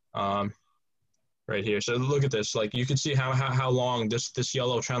right here. So look at this, like you can see how long this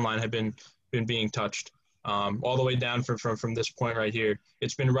yellow trend line had been being touched. All the way down from this point right here.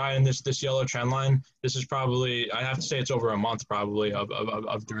 It's been riding this yellow trend line. This is probably, I have to say it's over a month probably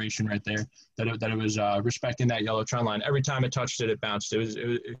of duration right there that it was respecting that yellow trend line. Every time it touched it, it bounced.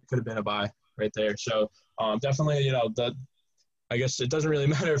 It could have been a buy right there. So definitely, I guess it doesn't really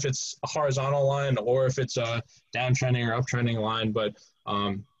matter if it's a horizontal line or if it's a downtrending or uptrending line, but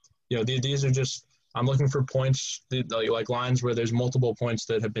these are just, I'm looking for points, like lines where there's multiple points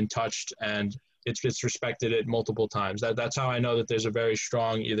that have been touched and it's respected it multiple times. That's how I know that there's a very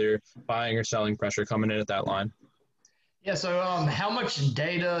strong either buying or selling pressure coming in at that line. Yeah. So how much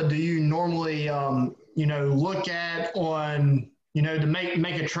data do you normally, look at on, to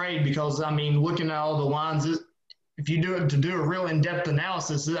make a trade? Because, I mean, looking at all the lines, if you do a real in-depth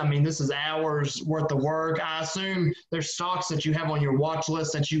analysis, I mean, this is hours worth of work. I assume there's stocks that you have on your watch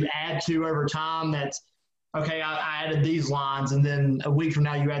list that you add to over time that's, okay, I added these lines, and then a week from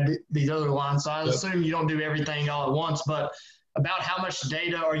now you add these other lines. So I assume you don't do everything all at once, but about how much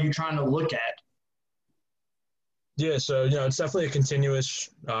data are you trying to look at? Yeah, so, it's definitely a continuous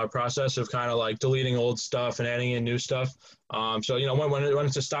process of kind of like deleting old stuff and adding in new stuff. So, when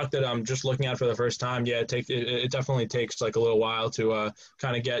it's a stock that I'm just looking at for the first time, yeah, it definitely takes like a little while to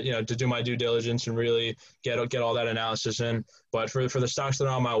kind of get, to do my due diligence and really get all that analysis in. But for the stocks that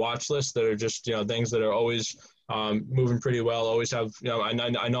are on my watch list that are just, things that are always moving pretty well, always have, I know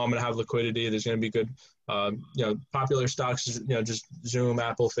I'm going to have liquidity. There's going to be good, popular stocks, just Zoom,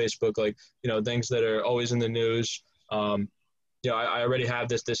 Apple, Facebook, like, things that are always in the news. I already have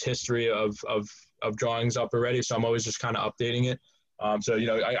this history of drawings up already, so I'm always just kind of updating it. So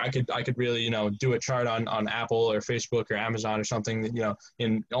I could really do a chart on Apple or Facebook or Amazon or something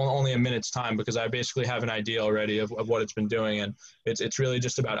in only a minute's time because I basically have an idea already of what it's been doing, and it's really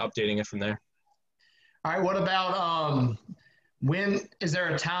just about updating it from there. All right. What about when is there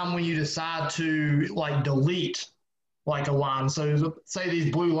a time when you decide to like delete like a line? So say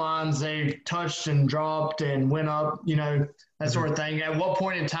these blue lines, they've touched and dropped and went up, that sort of thing. At what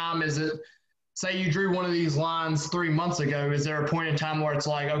point in time is it, say you drew one of these lines 3 months ago, is there a point in time where it's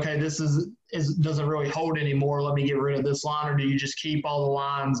like, okay, this doesn't really hold anymore, let me get rid of this line, or do you just keep all the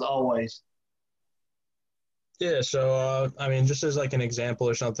lines always? Yeah, so I mean, just as like an example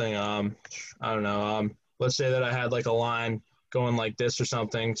or something, I don't know, let's say that I had like a line going like this or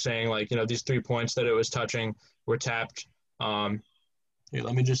something, saying like, these 3 points that it was touching were tapped. Here,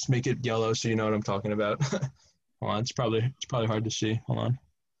 let me just make it yellow so you know what I'm talking about. Hold on, it's probably hard to see. Hold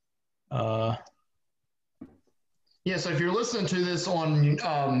on. Yeah, so if you're listening to this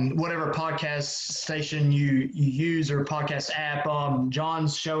on whatever podcast station you use or podcast app,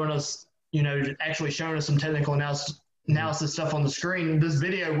 John's showing us, actually showing us some technical analysis stuff on the screen. This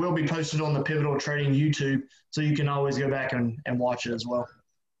video will be posted on the Pivotal Trading YouTube, so you can always go back and watch it as well.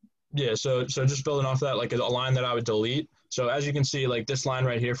 Yeah, so just building off that, like a line that I would delete. So as you can see, like this line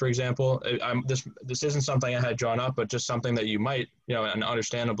right here, for example, this isn't something I had drawn up, but just something that you might, and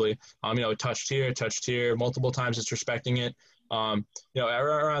understandably, it touched here, multiple times it's respecting it.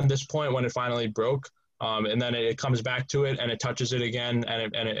 Around this point when it finally broke, and then it comes back to it and it touches it again,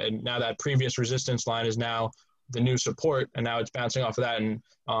 and now that previous resistance line is now the new support, and now it's bouncing off of that. And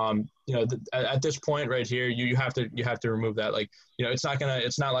at this point right here, you have to remove that. Like, it's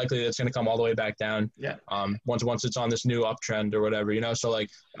not likely that it's gonna come all the way back down. Yeah. Once it's on this new uptrend or whatever, So like,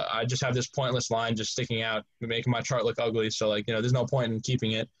 I just have this pointless line just sticking out, making my chart look ugly. So like, there's no point in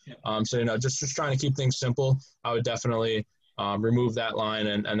keeping it. So just trying to keep things simple. I would definitely remove that line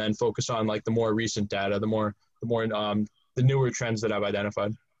and then focus on like the more recent data, the newer trends that I've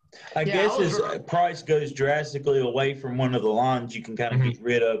identified. I guess as price goes drastically away from one of the lines, you can kind of get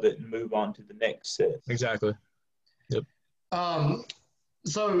rid of it and move on to the next set. Exactly. Yep.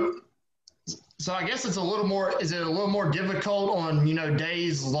 So So I guess it's a little more, is it a little more difficult on,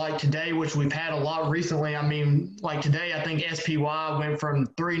 days like today, which we've had a lot recently? I mean, like today, I think SPY went from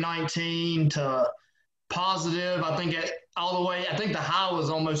 319 to positive. I think all the way, I think the high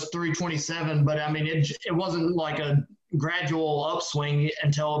was almost 327, but I mean, it wasn't like a gradual upswing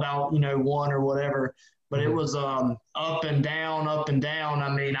until about, one or whatever, but it was up and down, up and down. I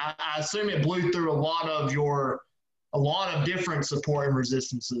mean, I assume it blew through a lot of different support and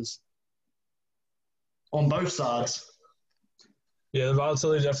resistances on both sides. Yeah, the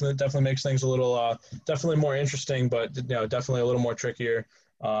volatility definitely makes things a little definitely more interesting, but definitely a little more trickier.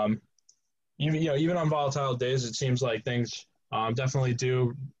 Even on volatile days, it seems like things definitely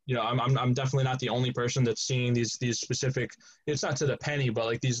do. I'm definitely not the only person that's seeing these specific. It's not to the penny, but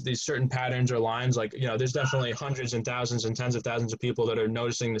like these certain patterns or lines. Like there's definitely hundreds and thousands and tens of thousands of people that are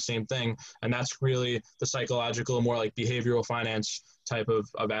noticing the same thing, and that's really the psychological, more like behavioral finance type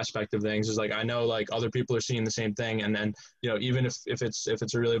of aspect of things. Is like I know like other people are seeing the same thing, and then even if it's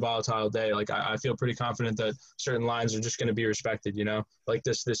a really volatile day, like I feel pretty confident that certain lines are just going to be respected. Like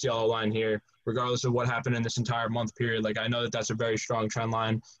this yellow line here, regardless of what happened in this entire month period. Like I know that that's a very strong trend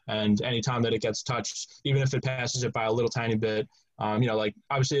line, and anytime that it gets touched, even if it passes it by a little tiny bit, like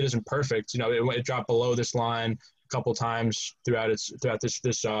obviously it isn't perfect. It dropped below this line a couple times throughout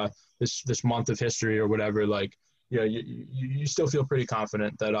this month of history or whatever. Like you still feel pretty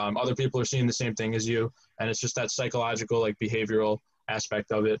confident that other people are seeing the same thing as you, and it's just that psychological, like behavioral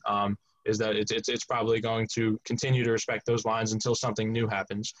aspect of it. Is that it's probably going to continue to respect those lines until something new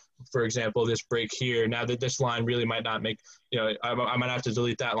happens. For example, this break here, now that this line really might not make, I might have to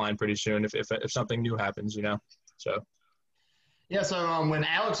delete that line pretty soon if something new happens, so. Yeah, so when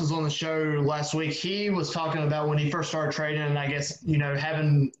Alex was on the show last week, he was talking about when he first started trading, and I guess,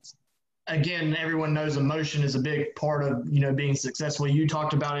 having – again, everyone knows emotion is a big part of, being successful. You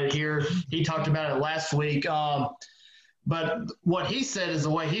talked about it here. He talked about it last week. But what he said is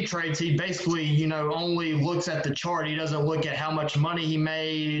the way he trades, he basically, only looks at the chart. He doesn't look at how much money he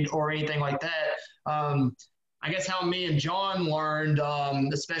made or anything like that. I guess how me and John learned,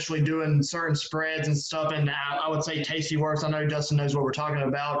 especially doing certain spreads and stuff, and I would say Tastyworks, I know Dustin knows what we're talking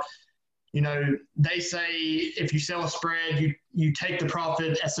about. They say if you sell a spread, you take the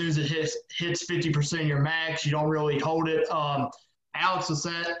profit as soon as it hits 50% of your max. You don't really hold it. Alex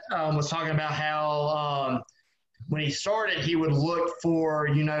was talking about how when he started, he would look for,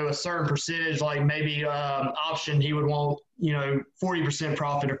 a certain percentage, like maybe option, he would want, 40%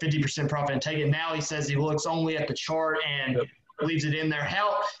 profit or 50% profit and take it. Now he says he looks only at the chart and leaves it in there.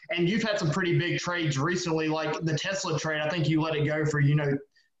 And you've had some pretty big trades recently, like the Tesla trade. I think you let it go for,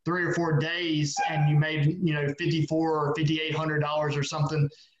 3 or 4 days and you made, $5,400 or $5,800 or something.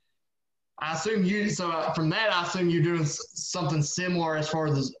 I assume from that, I assume you're doing something similar as far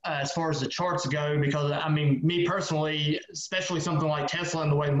as the charts go, because I mean, me personally, especially something like Tesla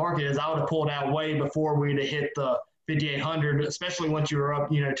and the way the market is, I would have pulled out way before we'd have hit the 5,800, especially once you were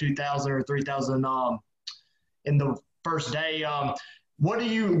up, 2,000 or 3,000 in the first day. What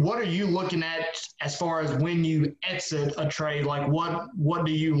are you looking at as far as when you exit a trade? Like what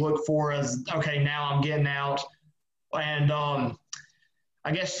do you look for as, okay, now I'm getting out? And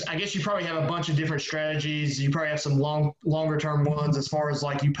I guess you probably have a bunch of different strategies. You probably have some longer term ones as far as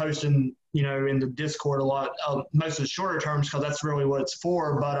like you posting, in the Discord a lot, most of the shorter terms, because that's really what it's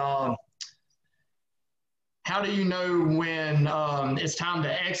for. But how do you know when it's time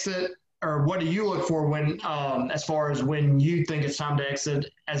to exit? Or what do you look for when, as far as when you think it's time to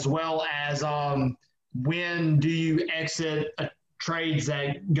exit, as well as when do you exit trades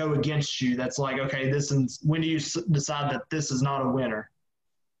that go against you? That's like, okay, when do you decide that this is not a winner?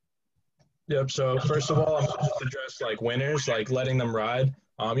 Yep. So first of all, I'm going to address like winners, like letting them ride.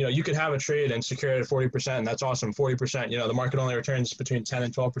 You could have a trade and secure it at 40%, and that's awesome. 40%. The market only returns between 10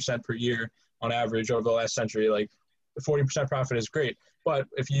 and 12% per year on average over the last century. Like the 40% profit is great. But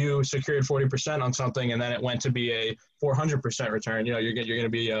if you secured 40% on something and then it went to be a 400% return, you're going to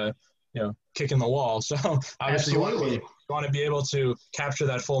be kicking the wall. So obviously you want to be able to capture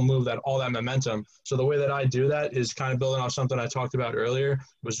that full move, all that momentum. So the way that I do that is kind of building off something I talked about earlier,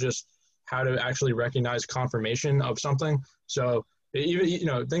 was just how to actually recognize confirmation of something. So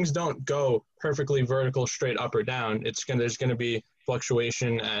even things don't go perfectly vertical, straight up or down. There's going to be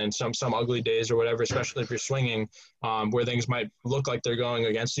fluctuation and some ugly days or whatever, especially if you're swinging, where things might look like they're going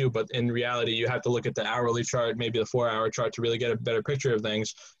against you, but in reality you have to look at the hourly chart, maybe the 4-hour chart, to really get a better picture of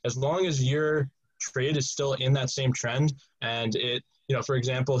things. As long as your trade is still in that same trend, and it, for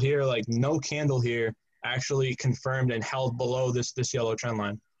example here, like no candle here actually confirmed and held below this yellow trend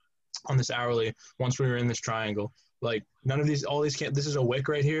line on this hourly once we were in this triangle. like none of these, all these can't, this is a wick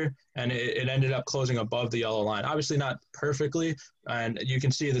right here, and it ended up closing above the yellow line. Obviously not perfectly, and you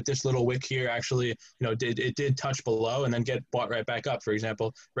can see that this little wick here actually, you know, did touch below and then get bought right back up, for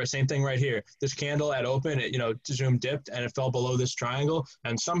example. Right, same thing right here. This candle at open, it, you know, Zoom dipped and it fell below this triangle,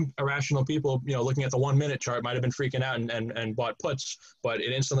 and some irrational people, you know, looking at the 1 minute chart might have been freaking out and bought puts, but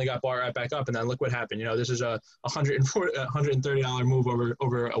it instantly got bought right back up, and then look what happened. You know, this is a $130 move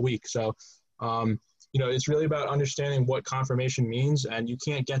over a week. So, you know, it's really about understanding what confirmation means, and you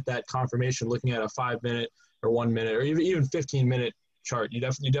can't get that confirmation looking at a 5 minute or 1 minute or even 15-minute chart. You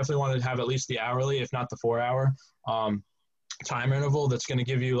definitely want to have at least the hourly, if not the 4 hour time interval that's going to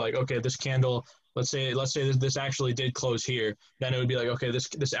give you like, okay, this candle, let's say this actually did close here, then it would be like, okay,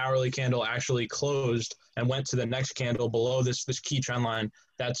 this hourly candle actually closed and went to the next candle below this key trend line.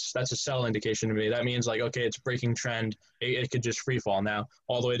 That's a sell indication to me. That means like, okay, it's breaking trend. It could just free fall now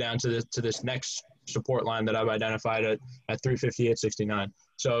all the way down to this next support line that I've identified at 358.69.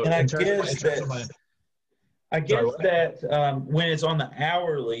 So and I guess that when it's on the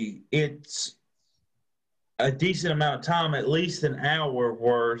hourly, it's a decent amount of time, at least an hour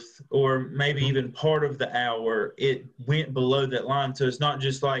worth, or maybe even part of the hour, it went below that line. So it's not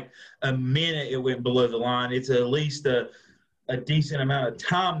just like a minute it went below the line. It's at least a decent amount of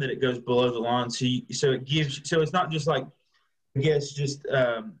time that it goes below the line. So it's not just like, I guess, just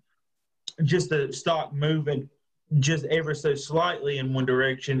the stock moving just ever so slightly in one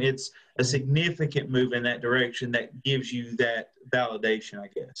direction. It's a significant move in that direction that gives you that validation, I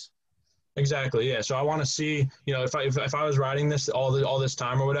guess. Exactly. Yeah. So I want to see, you know, if I was riding this all this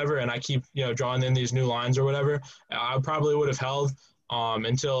time or whatever, and I keep, you know, drawing in these new lines or whatever, I probably would have held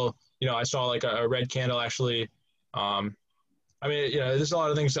until, you know, I saw like a red candle actually. I mean, you know, there's a lot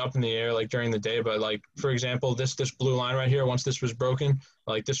of things up in the air like during the day, but like, for example, this blue line right here, once this was broken,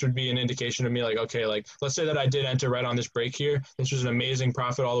 like this would be an indication to me like, okay, like let's say that I did enter right on this break here. This was an amazing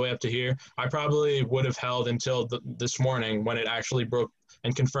profit all the way up to here. I probably would have held until this morning when it actually broke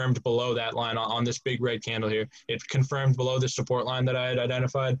and confirmed below that line on this big red candle here. It confirmed below this support line that I had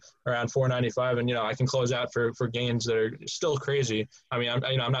identified around 495, and you know I can close out for gains that are still crazy. I mean,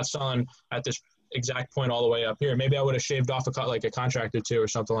 I'm not selling at this exact point all the way up here. Maybe I would have shaved off a contract or two or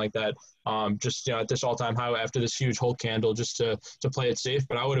something like that. Just, you know, at this all-time high after this huge hold candle just to play it safe.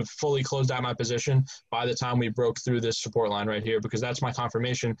 But I would have fully closed out my position by the time we broke through this support line right here, because that's my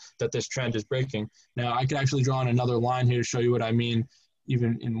confirmation that this trend is breaking. Now I can actually draw on another line here to show you what I mean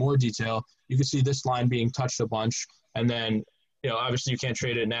even in more detail. You can see this line being touched a bunch, and then, you know, obviously you can't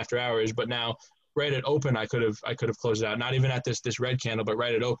trade it in after hours, but now right at open, I could have closed it out. Not even at this red candle, but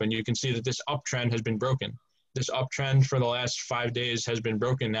right at open, you can see that this uptrend has been broken. This uptrend for the last 5 days has been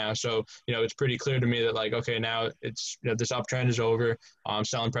broken now. So, you know, it's pretty clear to me that like, okay, now it's, you know, this uptrend is over.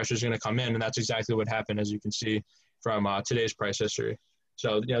 Selling pressure is going to come in, and that's exactly what happened, as you can see from today's price history.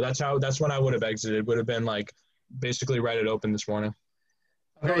 So, you know, that's when I would have exited. Would have been like basically right at open this morning.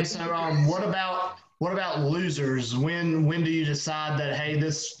 Okay, so what about losers? When do you decide that, hey,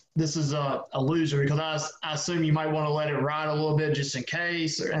 this is a loser? Because I assume you might want to let it ride a little bit just in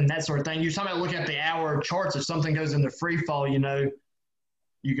case, and that sort of thing. You're talking about looking at the hour charts. If something goes into free fall, you know,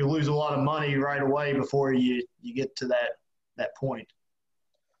 you could lose a lot of money right away before you get to that point.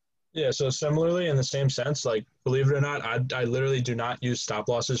 Yeah, so similarly, in the same sense, like, believe it or not, I literally do not use stop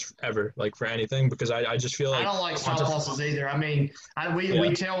losses ever, like, for anything, because I just feel like I don't like stop losses either. I mean,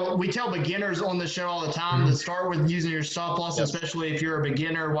 we tell beginners on the show all the time to start with using your stop loss, especially if you're a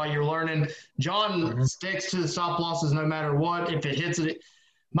beginner while you're learning. John sticks to the stop losses no matter what. If it hits it,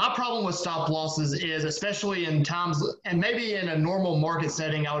 my problem with stop losses is, especially in times, and maybe in a normal market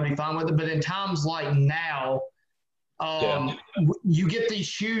setting, I would be fine with it, but in times like now, you get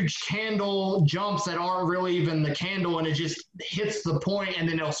these huge candle jumps that aren't really even the candle, and it just hits the point, and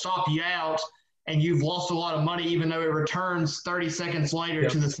then it'll stop you out, and you've lost a lot of money, even though it returns 30 seconds later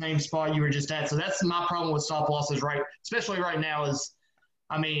to the same spot you were just at. So that's my problem with stop losses, right? Especially right now is,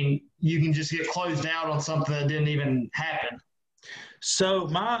 I mean, you can just get closed out on something that didn't even happen. So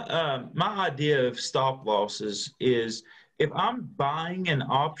my idea of stop losses is, if I'm buying an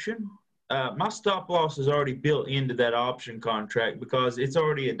option, my stop loss is already built into that option contract because it's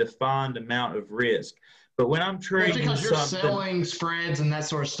already a defined amount of risk. But when I'm trading because you're selling spreads and that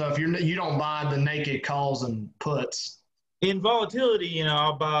sort of stuff, you don't buy the naked calls and puts. In volatility, you know,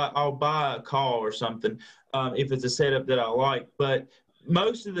 I'll buy a call or something if it's a setup that I like. But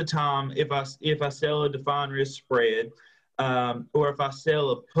most of the time, if I sell a defined risk spread, or if I sell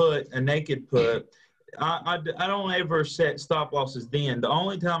a put, a naked put, I don't ever set stop losses then. The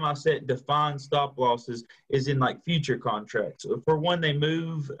only time I set defined stop losses is in like future contracts. For when they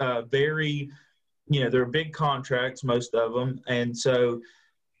move very they're big contracts, most of them. And so,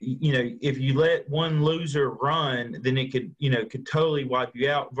 if you let one loser run, then it could totally wipe you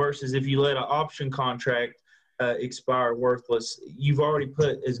out, versus if you let an option contract expire worthless, you've already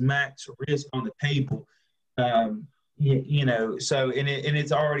put as max risk on the table. So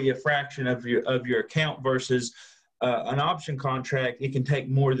it's already a fraction of your account, versus an option contract. It can take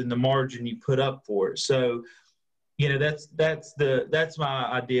more than the margin you put up for it. So that's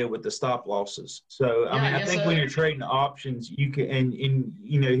my idea with the stop losses. So I think when you're trading options, you can, and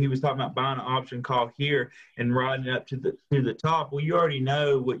he was talking about buying an option call here and riding it up to the top. Well, you already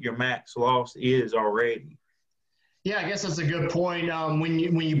know what your max loss is already. Yeah, I guess that's a good point. When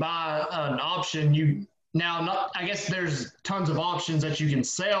you buy an option, I guess there's tons of options that you can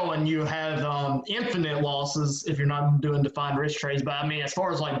sell, and you have infinite losses if you're not doing defined risk trades. But as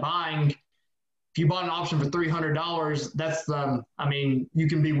far as like buying, if you bought an option for $300, that's you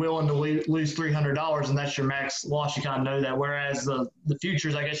can be willing to lose $300, and that's your max loss. You kind of know that. Whereas the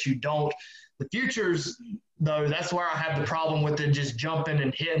futures, I guess you don't. The futures, though, that's where I have the problem with it, just jumping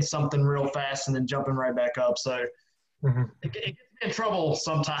and hitting something real fast and then jumping right back up. So it gets me in trouble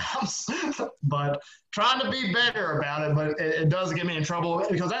sometimes, but trying to be better about it. But it does get me in trouble,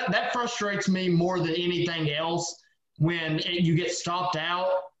 because that frustrates me more than anything else, when you get stopped out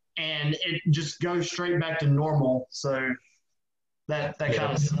and it just goes straight back to normal. So that kind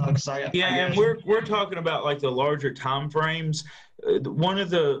of sucks. And we're talking about like the larger time frames. One of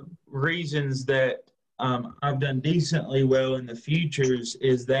the reasons that I've done decently well in the futures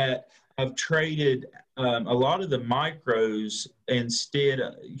is that I've traded a lot of the micros instead,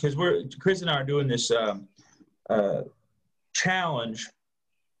 because Chris and I are doing this challenge,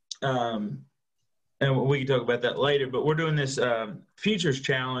 and we can talk about that later, but we're doing this futures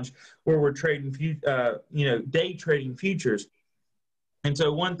challenge where we're trading, day trading futures. And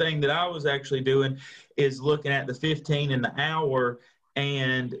so one thing that I was actually doing is looking at the 15 and the hour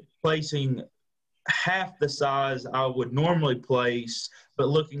and placing half the size I would normally place, but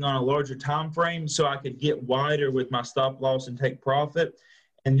looking on a larger time frame, so I could get wider with my stop loss and take profit.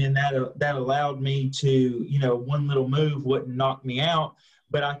 And then that allowed me to, one little move wouldn't knock me out,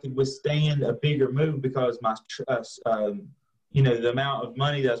 but I could withstand a bigger move because my the amount of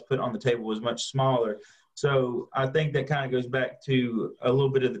money that's put on the table was much smaller. So I think that kind of goes back to a little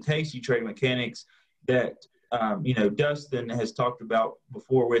bit of the tasty trade mechanics that Dustin has talked about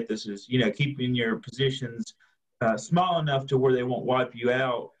before with us, is keeping your positions small enough to where they won't wipe you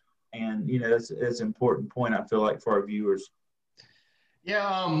out. And that's an important point, I feel like, for our viewers.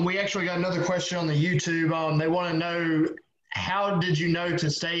 Yeah, we actually got another question on the YouTube. They want to know, how did you know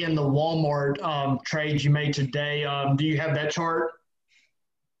to stay in the Walmart trades you made today? Do you have that chart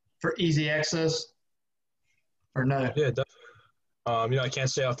for easy access or no? Yeah, definitely. I can't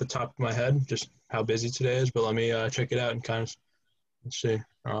say off the top of my head just how busy today is, but let me check it out and kind of let's see.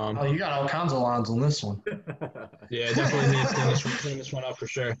 You got all kinds of lines on this one. Yeah, definitely need to clean this one up for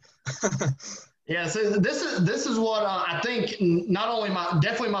sure. Yeah, so this is what I think. Not only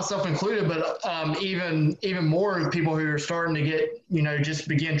definitely myself included, but even more people who are starting to get just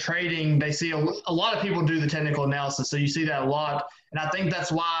begin trading. They see a lot of people do the technical analysis, so you see that a lot, and I think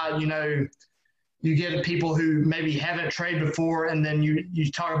that's why you get people who maybe haven't traded before, and then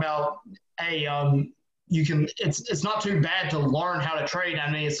you talk about, hey, it's not too bad to learn how to trade.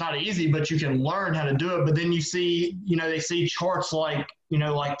 It's not easy, but you can learn how to do it. But then you see, they see charts like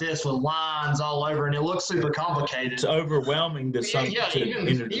this with lines all over, and it looks super complicated. It's overwhelming to some. Yeah,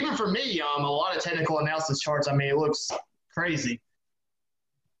 even for me, a lot of technical analysis charts, it looks crazy.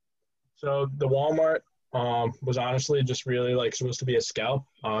 So the Walmart was honestly just really supposed to be a scalp.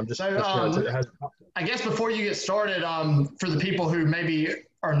 I guess before you get started, for the people who maybe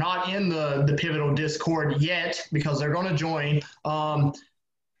are not in the Pivotal Discord yet, because they're going to join,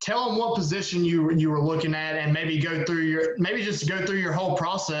 tell them what position you were looking at, and maybe just go through your whole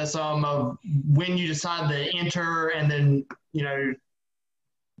process of when you decide to enter, and then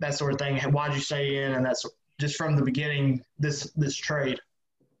that sort of thing. Why'd you stay in, and that's just from the beginning this trade.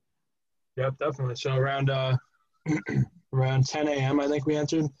 Yep, definitely. So around 10 a.m. I think we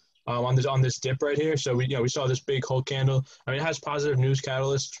entered on this dip right here. So we saw this big whole candle. It has positive news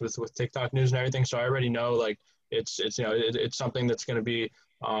catalysts with TikTok news and everything. So I already know it's something that's going to be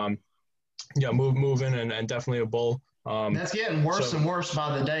moving and definitely a bull. That's getting worse and worse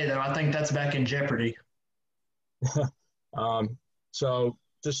by the day, though. I think that's back in jeopardy. So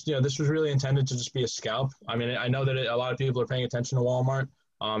just this was really intended to just be a scalp. I know that a lot of people are paying attention to Walmart.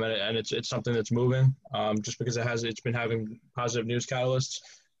 And it's something that's moving just because it's been having positive news catalysts.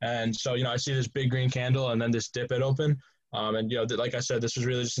 And so, I see this big green candle and then this dip at open. And like I said, this was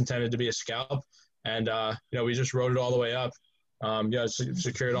really just intended to be a scalp. and we just rode it all the way up.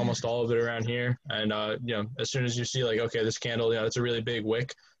 Secured almost all of it around here, and as soon as you see like, okay, this candle, it's a really big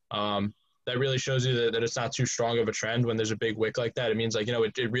wick. That really shows you that it's not too strong of a trend when there's a big wick like that. It means like,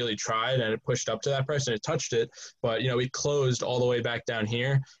 it really tried and it pushed up to that price and it touched it, but it closed all the way back down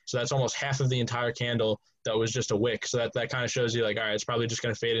here. So that's almost half of the entire candle that was just a wick. So that kind of shows you like, all right, it's probably just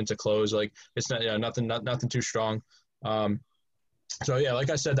going to fade into close. Like it's not, nothing too strong. So yeah, like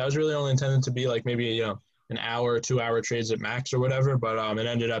I said, that was really only intended to be like maybe, an hour or 2 hour trades at max or whatever. But it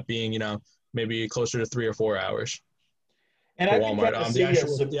ended up being, maybe closer to 3 or 4 hours. And I can kind of see a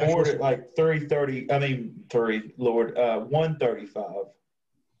support at like 135.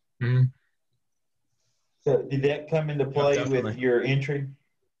 Mm-hmm. So did that come into play with your entry?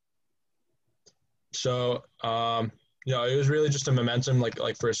 So, it was really just a momentum,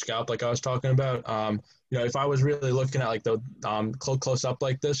 like for a scalp, like I was talking about. If I was really looking at like the close up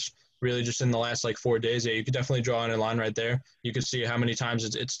like this, really just in the last like 4 days, you could definitely draw in a line right there. You could see how many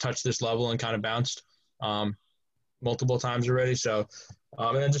times it's touched this level and kind of bounced. Multiple times already. So,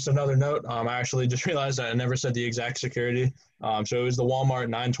 and then just another note, I actually just realized that I never said the exact security. So it was the Walmart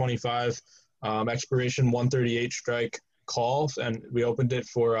 925 expiration 138 strike call, and we opened it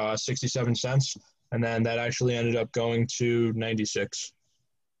for 67 cents, and then that actually ended up going to 96.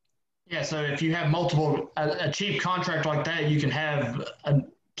 Yeah, so if you have a cheap contract like that, you can have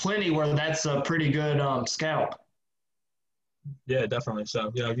plenty where that's a pretty good scalp. Yeah, definitely.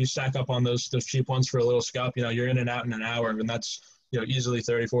 So, if you stack up on those cheap ones for a little scalp, you're in and out in an hour, and that's, easily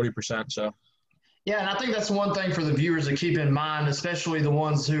 30-40%. So, yeah, and I think that's one thing for the viewers to keep in mind, especially the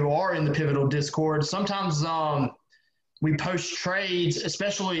ones who are in the Pivotal Discord. Sometimes we post trades,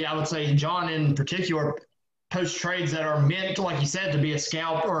 especially I would say John in particular, post trades that are meant, like you said, to be a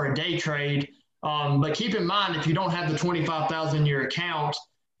scalp or a day trade. But keep in mind, if you don't have the 25,000 in your account,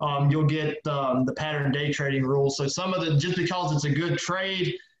 you'll get the pattern day trading rules. So just because it's a good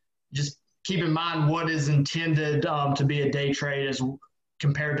trade, just keep in mind what is intended to be a day trade as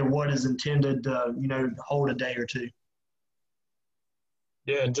compared to what is intended to, hold a day or two.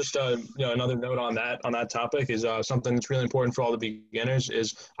 Yeah, and just another note on that topic is something that's really important for all the beginners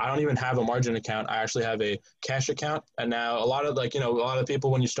is I don't even have a margin account. I actually have a cash account. And now a lot of people,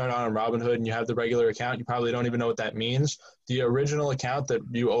 when you start out on Robinhood and you have the regular account, you probably don't even know what that means. The original account that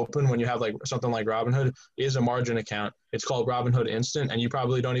you open when you have like something like Robinhood is a margin account. It's called Robinhood Instant, and you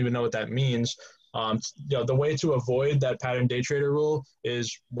probably don't even know what that means. The way to avoid that pattern day trader rule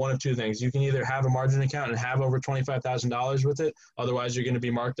is one of two things. You can either have a margin account and have over $25,000 with it. Otherwise, you're going to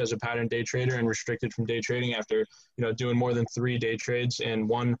be marked as a pattern day trader and restricted from day trading after, doing more than 3 day trades in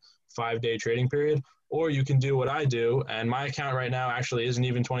 1 5-day trading period. Or you can do what I do. And my account right now actually isn't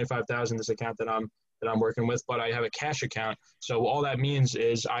even 25,000, this account that I'm working with, but I have a cash account. So all that means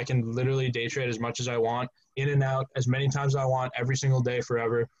is I can literally day trade as much as I want, in and out as many times as I want, every single day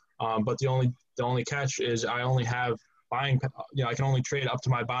forever. But the only catch is I only have I can only trade up to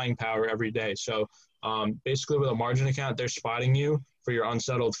my buying power every day. So basically with a margin account, they're spotting you for your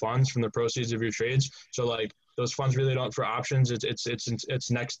unsettled funds from the proceeds of your trades. So like those funds really don't, for options,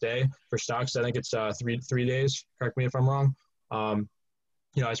 it's next day. For stocks, I think it's three days. Correct me if I'm wrong.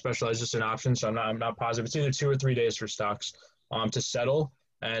 I specialize just in options, so I'm not positive. It's either 2 or 3 days for stocks to settle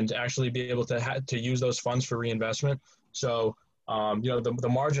and actually be able to use those funds for reinvestment. So the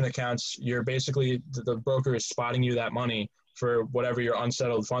margin accounts, you're basically, the broker is spotting you that money for whatever your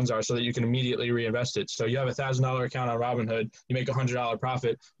unsettled funds are so that you can immediately reinvest it. So you have $1,000 account on Robinhood, you make $100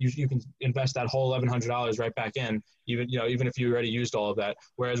 profit, you can invest that whole $1,100 right back in, even if you already used all of that.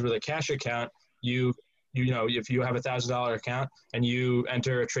 Whereas with a cash account, if you have $1,000 account and you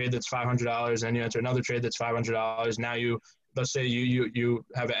enter a trade that's $500 and you enter another trade that's $500, now let's say you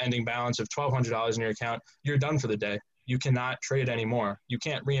have an ending balance of $1,200 in your account, you're done for the day. You cannot trade anymore. You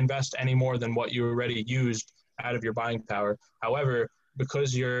can't reinvest any more than what you already used out of your buying power. However,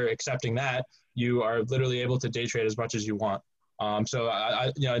 because you're accepting that, you are literally able to day trade as much as you want. So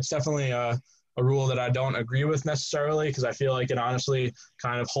it's definitely a rule that I don't agree with necessarily, because I feel like it honestly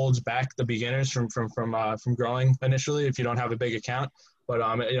kind of holds back the beginners from growing initially if you don't have a big account. But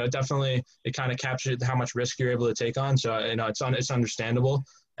definitely it kind of captures how much risk you're able to take on. So it's understandable,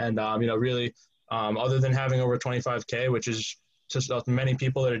 and really. Other than having over 25K, which is just many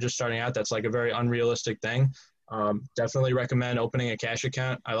people that are just starting out, that's like a very unrealistic thing. Definitely recommend opening a cash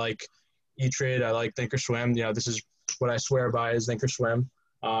account. I like E-Trade. I like Thinkorswim. This is what I swear by is Thinkorswim.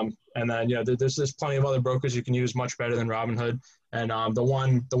 And then, there's plenty of other brokers you can use much better than Robinhood. And the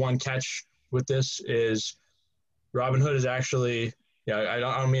one catch with this is Robinhood is actually I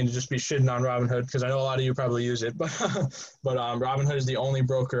don't mean to just be shitting on Robinhood because I know a lot of you probably use it, but Robinhood is the only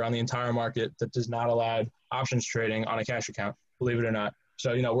broker on the entire market that does not allow options trading on a cash account, believe it or not.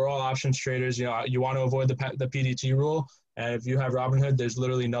 So, we're all options traders. You want to avoid the PDT rule. And if you have Robinhood, there's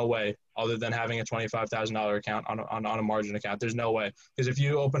literally no way other than having a $25,000 account on a margin account. There's no way. Because if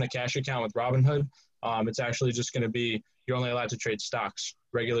you open a cash account with Robinhood, it's actually just going to be, you're only allowed to trade stocks,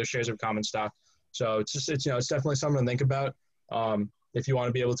 regular shares of common stock. So it's definitely something to think about. If you want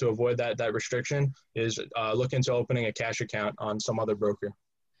to be able to avoid that restriction, is look into opening a cash account on some other broker.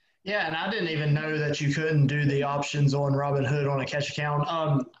 Yeah, and I didn't even know that you couldn't do the options on Robinhood on a cash account.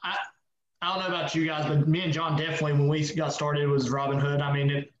 I don't know about you guys, but me and John definitely, when we got started, was Robinhood. I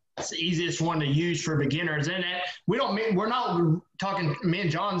mean, it's the easiest one to use for beginners. And we're not talking. Me and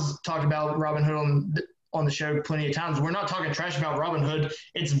John's talked about Robinhood on the show plenty of times. We're not talking trash about Robinhood.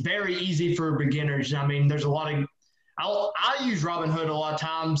 It's very easy for beginners. I mean, there's a lot of. I use Robinhood a lot of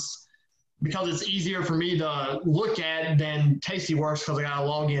times because it's easier for me to look at than Tastyworks because I got to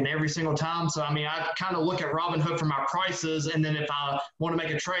log in every single time. So, I mean, I kind of look at Robinhood for my prices, and then if I want to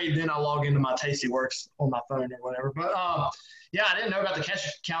make a trade, then I log into my Tastyworks on my phone or whatever. But, yeah, I didn't know about the cash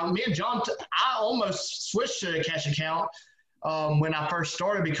account. Me and John, I almost switched to a cash account when I first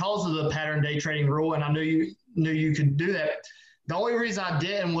started because of the pattern day trading rule, and I knew you could do that. The only reason I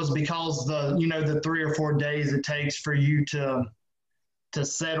didn't was because the 3 or 4 days it takes for you to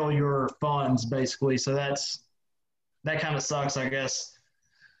settle your funds, basically. So that kind of sucks, I guess.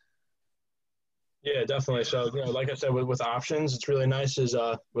 Yeah, definitely. So, like I said, with options, it's really nice is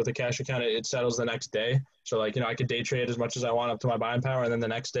with a cash account, it settles the next day. So, I could day trade as much as I want up to my buying power, and then the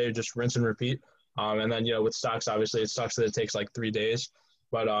next day just rinse and repeat. And then, with stocks, obviously, it sucks that it takes 3 days.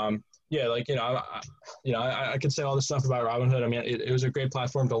 But, yeah, I could say all this stuff about Robinhood. I mean, it was a great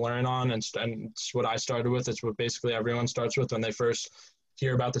platform to learn on, and it's what I started with. It's what basically everyone starts with when they first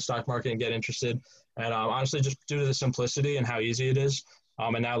hear about the stock market and get interested. And honestly, just due to the simplicity and how easy it is,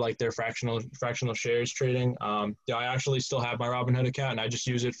 and now their fractional shares trading. I actually still have my Robinhood account, and I just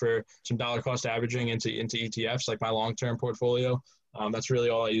use it for some dollar cost averaging into ETFs, like my long-term portfolio. That's really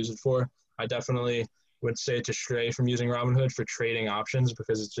all I use it for. I definitely would say to stray from using Robinhood for trading options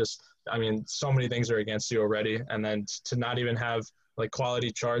because it's just, so many things are against you already. And then to not even have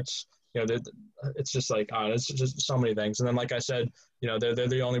quality charts, it's just it's just so many things. And then, like I said, they're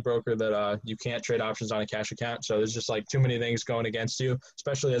the only broker that you can't trade options on a cash account. So there's just too many things going against you,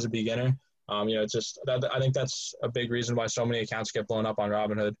 especially as a beginner. It's just I think that's a big reason why so many accounts get blown up on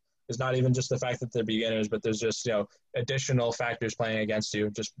Robinhood. It's not even just the fact that they're beginners, but there's just additional factors playing against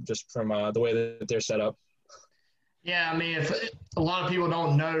you just from the way that they're set up. Yeah, I mean, if a lot of people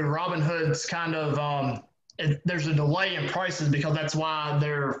don't know, Robinhood's kind of there's a delay in prices because that's why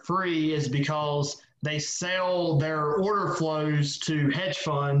they're free, is because they sell their order flows to hedge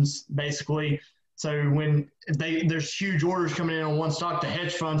funds, basically. So when there's huge orders coming in on one stock, the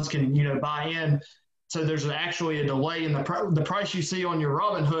hedge funds can buy in. So there's actually a delay in the price you see on your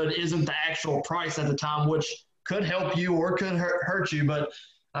Robinhood isn't the actual price at the time, which could help you or could hurt you. But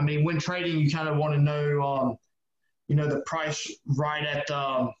I mean, when trading, you kind of want to know, the price right at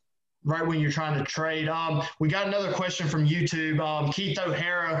right when you're trying to trade. We got another question from YouTube. Keith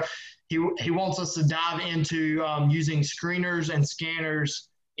O'Hara, he wants us to dive into using screeners and scanners.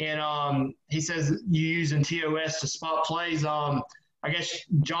 And he says you using TOS to spot plays. I guess,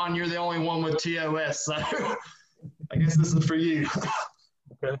 John, you're the only one with TOS, so I guess this is for you.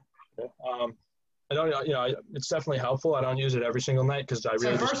 Okay. I don't, it's definitely helpful. I don't use it every single night because I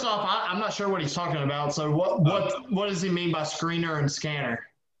really. So first off, I'm not sure what he's talking about. So what does he mean by screener and scanner?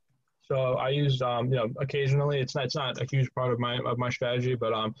 So I use, occasionally. It's not a huge part of my strategy,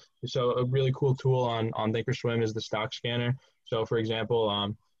 but so a really cool tool on Thinkorswim is the stock scanner. So for example,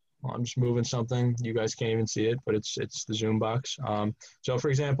 I'm just moving something. You guys can't even see it, but it's the Zoom box. So for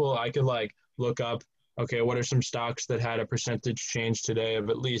example, I could look up, okay, what are some stocks that had a percentage change today of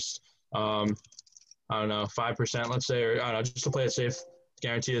at least, 5%, let's say, or I don't know, just to play it safe,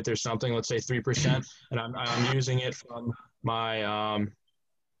 guarantee that there's something, let's say 3%, and I'm using it from my,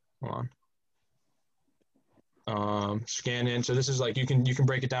 scan in. So this is you can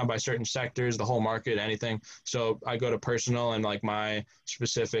break it down by certain sectors, the whole market, anything. So I go to personal and my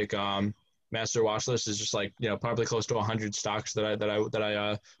specific master watch list is just probably close to 100 stocks that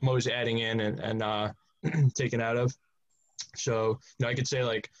I'm always adding in and taking out of. So I could say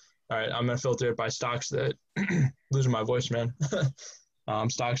all right, I'm gonna filter it by stocks that losing my voice, man.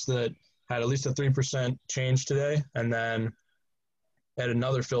 Stocks that had at least a 3% change today, and then add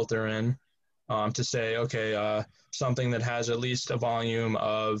another filter in to say, okay, something that has at least a volume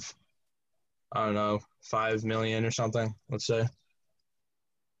of, 5 million or something, let's say.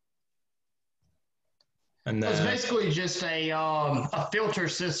 And It's then, basically just a filter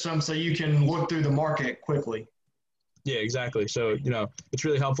system so you can look through the market quickly. yeah, exactly. So, it's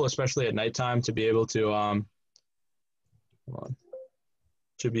really helpful, especially at nighttime, to be able to, hold on,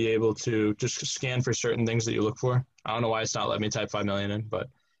 to be able to just scan for certain things that you look for. I don't know why it's not letting me type 5 million in, but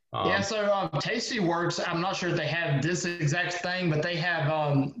Yeah, so Tastyworks, I'm not sure if they have this exact thing, but they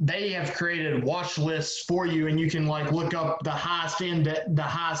have created watch lists for you, and you can like look up the highest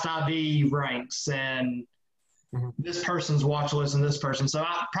IV ranks and this person's watch list and this person. So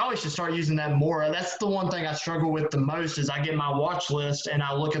I probably should start using that more. That's the one thing I struggle with the most is I get my watch list and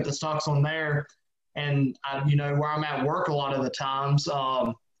I look at the stocks on there, and where I'm at work a lot of the times.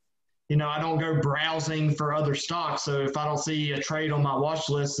 I don't go browsing for other stocks. So if I don't see a trade on my watch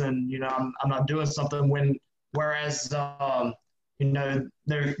list, then I'm not doing something. Whereas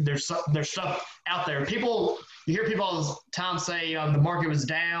there's stuff out there. You hear people all the time say the market was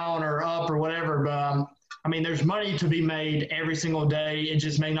down or up or whatever, but there's money to be made every single day. It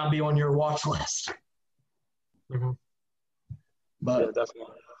just may not be on your watch list. Mm-hmm. But yeah,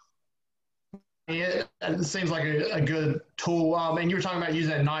 definitely. It seems like a good tool. And you were talking about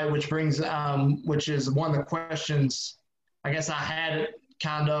using it at night, which is one of the questions I guess I had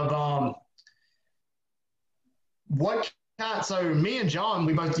kind of so me and John,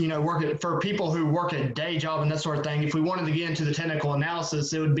 we both, for people who work a day job and that sort of thing. If we wanted to get into the technical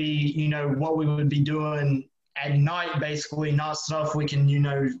analysis, it would be, what we would be doing at night, basically, not stuff we can,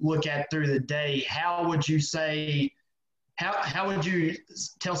 look at through the day. How would you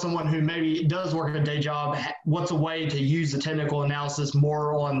tell someone who maybe does work a day job, what's a way to use the technical analysis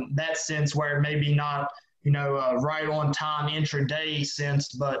more on that sense where maybe not, right on time intraday sense,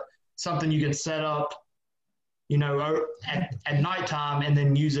 but something you can set up, at nighttime and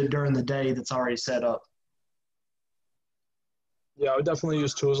then use it during the day that's already set up? Yeah, I would definitely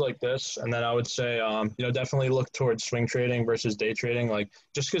use tools like this. And then I would say, definitely look towards swing trading versus day trading. Like,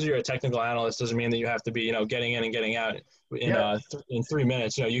 just because you're a technical analyst doesn't mean that you have to be, getting in and getting out in 3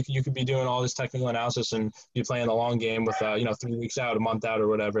 minutes. You could be doing all this technical analysis and be playing the long game with, 3 weeks out, a month out or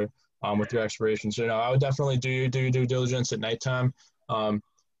whatever with your expiration. So, I would definitely do your due diligence at nighttime.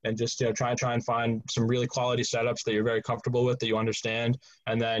 And just try and find some really quality setups that you're very comfortable with, that you understand,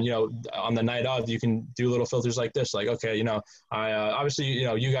 and then on the night of, you can do little filters like this. Like, okay, I obviously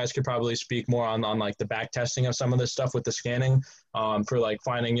you guys could probably speak more on like the back testing of some of this stuff with the scanning, for like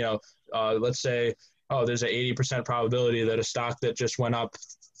finding let's say, oh, there's an 80% probability that a stock that just went up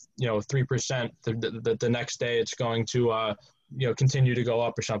 3% the next day it's going to continue to go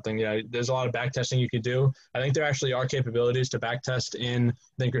up or something. There's a lot of back testing you could do. I think there actually are capabilities to back test in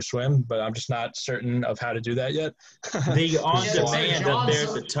Thinkorswim, but I'm just not certain of how to do that yet. The on-demand up there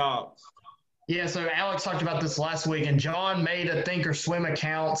at the top. Yeah, so Alex talked about this last week, and John made a Thinkorswim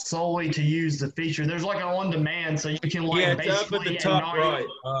account solely to use the feature. There's like an on-demand, so you can it's up at the top right.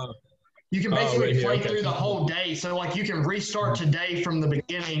 You can basically right play here, through the whole day. So like you can restart today from the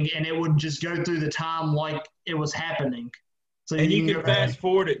beginning, and it would just go through the time like it was happening. So and you can fast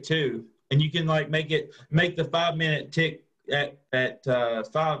forward it too, and you can like make the 5 minute tick at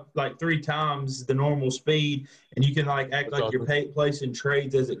 3 times the normal speed, and you can like act like you're placing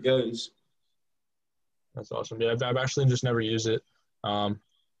trades as it goes. That's awesome. Yeah, I've actually just never used it. I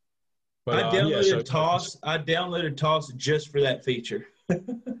downloaded Toss. I downloaded Toss just for that feature.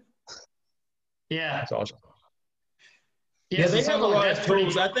 Yeah, that's awesome. Yeah, they have a lot of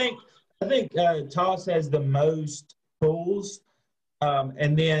tools. I think Toss has the most tools,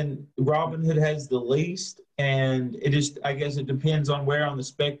 and then Robinhood has the least, and I guess it depends on where on the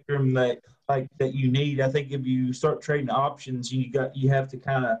spectrum that you need. I think if you start trading options, you have to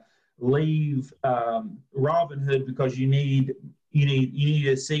kind of leave Robinhood because you need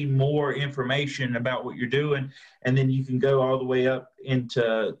to see more information about what you're doing, and then you can go all the way up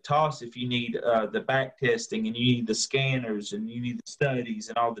into Toss if you need the back testing, and you need the scanners, and you need the studies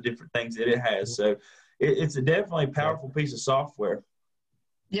and all the different things that it has. So it's a definitely powerful piece of software.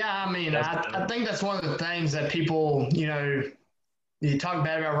 Yeah, I think that's one of the things that people, you talk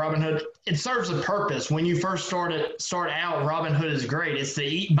bad about Robinhood. It serves a purpose. When you first start out, Robinhood is great. It's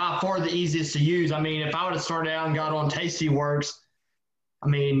by far the easiest to use. If I would have started out and got on Tastyworks,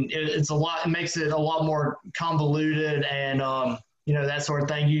 it's a lot. It makes it a lot more convoluted and that sort of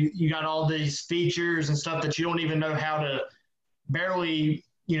thing. You got all these features and stuff that you don't even know how to barely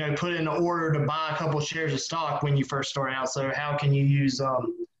put in an order to buy a couple of shares of stock when you first start out. So how can you use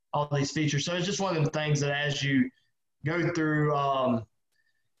all these features? So it's just one of the things that as you go through,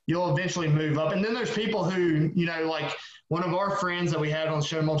 you'll eventually move up. And then there's people who, like one of our friends that we had on the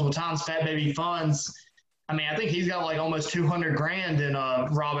show multiple times, Fat Baby Funds, I mean, I think he's got like almost 200 grand in a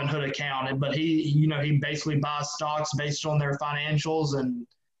Robinhood account, but he basically buys stocks based on their financials, and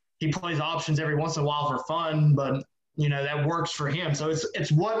he plays options every once in a while for fun, but that works for him. So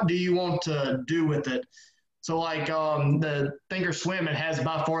it's what do you want to do with it? So like the Thinkorswim, it has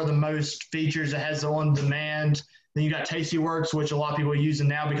by far the most features. It has the on demand. Then you got Tastyworks, which a lot of people are using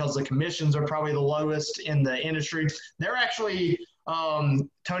now because the commissions are probably the lowest in the industry. They're actually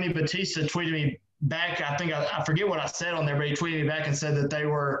Tony Batista tweeted me back. I forget what I said on there, but he tweeted me back and said that they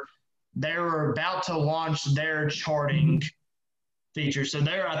were about to launch their charting feature. So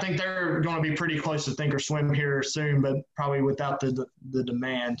I think they're going to be pretty close to Thinkorswim here soon, but probably without the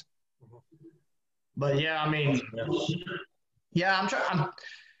demand. But yeah, I mean, yeah, I'm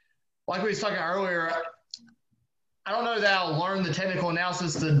like we was talking earlier. I don't know that I'll learn the technical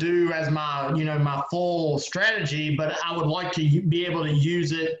analysis to do as my full strategy, but I would like to be able to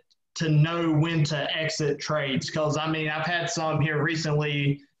use it to know when to exit trades. Because I mean, I've had some here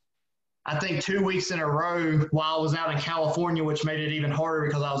recently. I think 2 weeks in a row while I was out in California, which made it even harder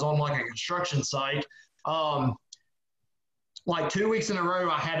because I was on like a construction site. Like 2 weeks in a row,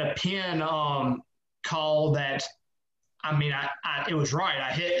 I had a pin call that, I mean, it was right.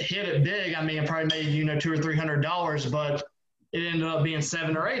 I hit it big. I mean, I probably made $200 or $300, but it ended up being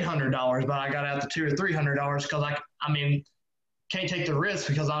 $700 or $800. But I got out to $200 or $300 because I mean, can't take the risk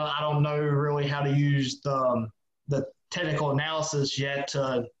because I don't know really how to use the technical analysis yet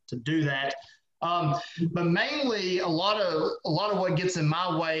to do that. But mainly a lot of what gets in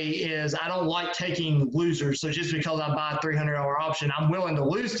my way is I don't like taking losers. So just because I buy a $300 option, I'm willing to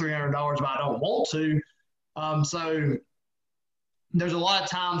lose $300, but I don't want to. So there's a lot of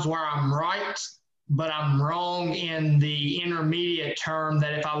times where I'm right, but I'm wrong in the intermediate term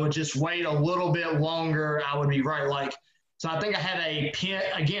that if I would just wait a little bit longer, I would be right. Like, so I think I had a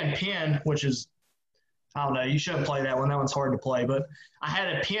pin, which is, I don't know, you shouldn't play that one. That one's hard to play. But I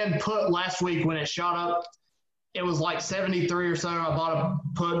had a pin put last week when it shot up. It was like 73 or so. I bought a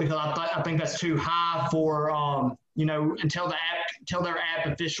put because I think that's too high for, until their app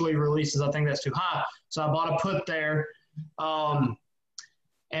officially releases, I think that's too high. So I bought a put there.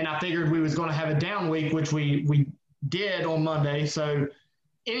 And I figured we was going to have a down week, which we did on Monday. So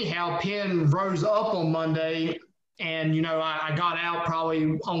anyhow, pin rose up on Monday. And, I got out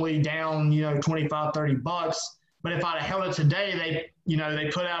probably only down, $25, $30. But if I'd have held it today, they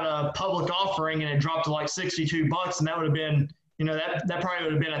put out a public offering and it dropped to like $62. And that would have been, that probably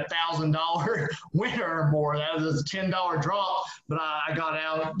would have been $1,000 winner or more. That was a $10 drop, but I got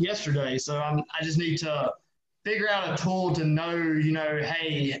out yesterday. So I just need to figure out a tool to know,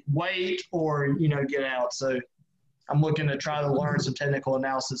 hey, wait or, get out. So I'm looking to try to learn some technical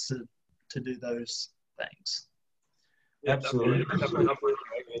analysis to do those things. Absolutely.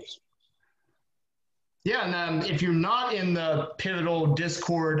 Yeah, and if you're not in the Pivotal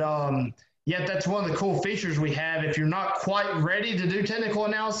Discord yet, that's one of the cool features we have. If you're not quite ready to do technical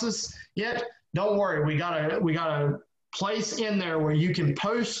analysis yet, don't worry. We got a place in there where you can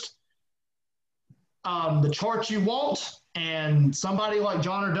post the charts you want, and somebody like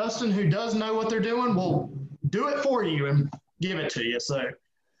John or Dustin who does know what they're doing will do it for you and give it to you. So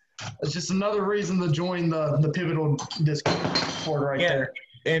it's just another reason to join the Pivotal Discord right there.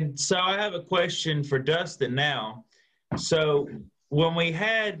 And so I have a question for Dustin now. So when we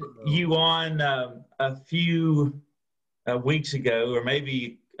had you on a few weeks ago, or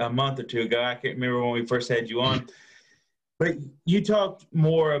maybe a month or two ago, I can't remember when we first had you on, but you talked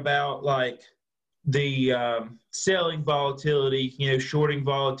more about like the selling volatility, shorting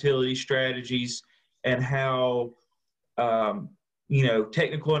volatility strategies, and how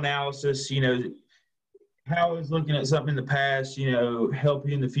technical analysis, how is looking at something in the past, help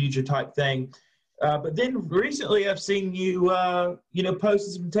you in the future type thing. But then recently I've seen you,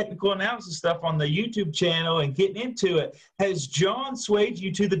 posting some technical analysis stuff on the YouTube channel and getting into it. Has John swayed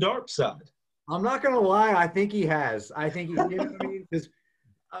you to the dark side? I'm not going to lie. I think he has. I think he, because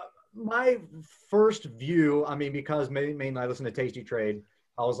my first view, because mainly I listen to Tasty Trade,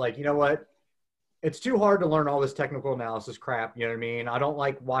 I was like, you know what? It's too hard to learn all this technical analysis crap. You know what I mean? I don't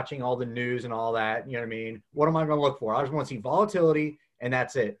like watching all the news and all that. You know what I mean? What am I going to look for? I just want to see volatility, and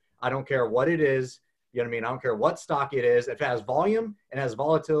that's it. I don't care what it is. You know what I mean? I don't care what stock it is. If it has volume and has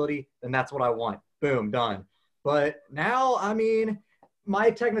volatility, then that's what I want. Boom, done. But now,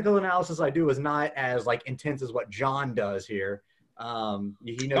 my technical analysis I do is not as intense as what John does here.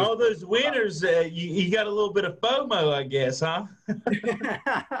 He knows all those winners. You got a little bit of FOMO, I guess, huh?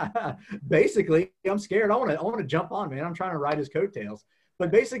 Basically, I'm scared. I want to jump on, man. I'm trying to ride his coattails. But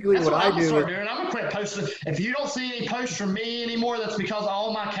basically, That's what I I'm gonna do start is doing. I'm gonna quit posting. If you don't see any posts from me anymore, that's because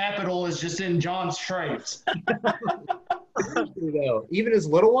all my capital is just in John's trades. though, even his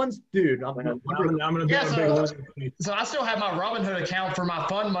little ones, dude. I'm gonna be Yeah, a big loser. So I still have my Robinhood account for my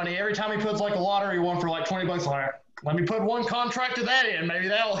fund money. Every time he puts like a lottery one for like $20, like, let me put one contract of that in. Maybe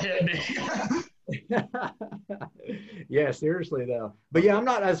that'll hit me. Yeah, seriously though. But yeah, I'm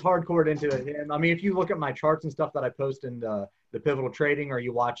not as hardcore into it. And I mean, if you look at my charts and stuff that I post in the Pivotal Trading, or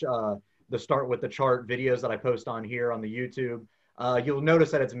you watch the Start with the Chart videos that I post on here on the YouTube, you'll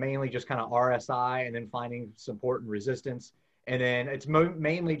notice that it's mainly just kind of RSI and then finding support and resistance. And then it's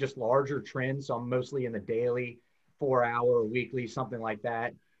mainly just larger trends. So I'm mostly in the daily, 4-hour, weekly, something like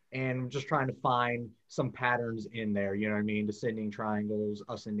that. And just trying to find some patterns in there, you know what I mean? Descending triangles,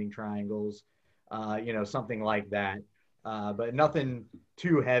 ascending triangles, something like that. But nothing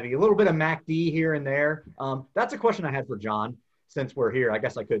too heavy. A little bit of MACD here and there. That's a question I had for John. Since we're here, I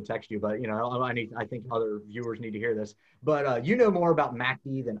guess I could text you, but I think other viewers need to hear this. But you know more about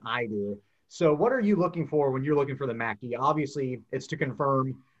MACD than I do. So what are you looking for when you're looking for the MACD? Obviously, it's to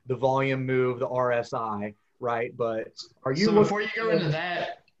confirm the volume move, the RSI, right? But are you? So before you go into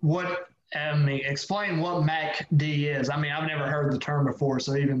that, explain what MACD is. I mean, I've never heard the term before,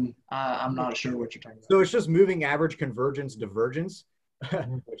 so even I'm not sure what you're talking about. So it's just moving average convergence divergence,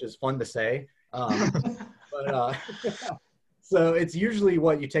 which is fun to say. So it's usually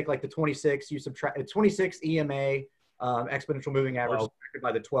what you take, like the 26, you subtract 26 EMA, exponential moving average, subtracted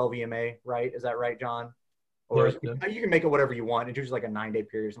by the 12 EMA, right? Is that right, John? Or you can make it whatever you want. It's usually like a 9-day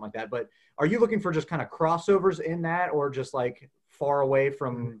period or something like that. But are you looking for just kind of crossovers in that, or just like far away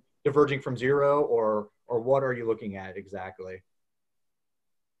from diverging from zero, or what are you looking at exactly?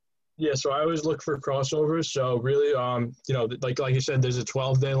 Yeah, so I always look for crossovers. So really, like you said, there's a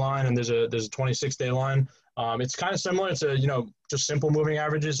 12-day line and there's a 26-day line. It's kind of similar to, just simple moving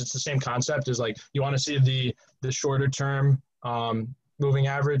averages. It's the same concept as like you want to see the shorter term moving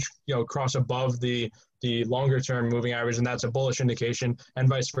average, cross above the longer term moving average, and that's a bullish indication, and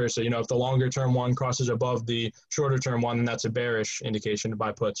vice versa. If the longer term one crosses above the shorter term one, then that's a bearish indication to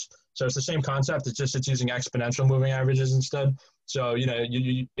buy puts. So it's the same concept. It's using exponential moving averages instead. So,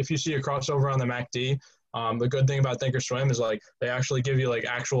 if you see a crossover on the MACD, the good thing about Thinkorswim is like they actually give you like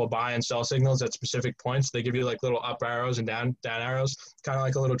actual buy and sell signals at specific points. They give you like little up arrows and down arrows, kind of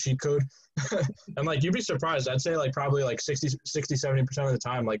like a little cheat code. And like you'd be surprised. I'd say like probably like 60-70% of the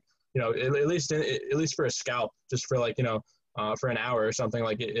time, like at least for a scalp, just for like for an hour or something,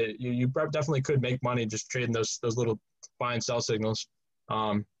 like you definitely could make money just trading those little buy and sell signals.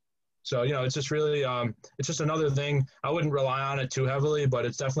 So, it's just really, it's just another thing. I wouldn't rely on it too heavily, but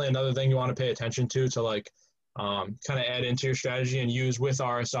it's definitely another thing you want to pay attention to like kind of add into your strategy and use with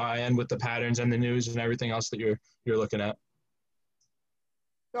RSI and with the patterns and the news and everything else that you're looking at.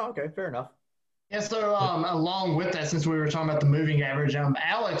 Oh, okay, fair enough. Yeah, so along with that, since we were talking about the moving average,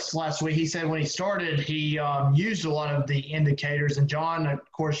 Alex last week, he said when he started, he used a lot of the indicators, and John,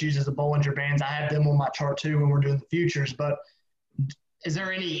 of course, uses the Bollinger Bands. I have them on my chart too when we're doing the futures, but is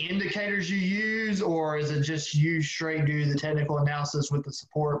there any indicators you use, or is it just you straight do the technical analysis with the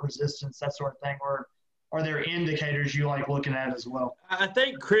support, resistance, that sort of thing, or are there indicators you like looking at as well? I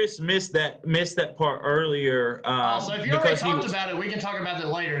think Chris missed that part earlier. So if you already talked about it, we can talk about it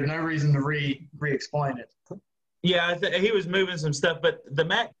later. No reason to re-explain it. Yeah, he was moving some stuff, but the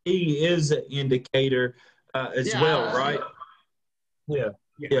MACD is an indicator as well, right? Yeah.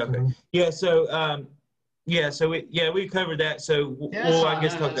 Okay. Yeah. So we covered that. So we'll I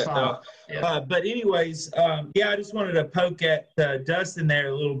guess talk that. But anyways, I just wanted to poke at Dustin there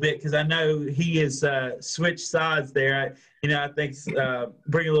a little bit because I know he has switched sides there. I think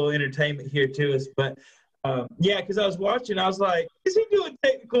bring a little entertainment here to us. But because I was watching, I was like, is he doing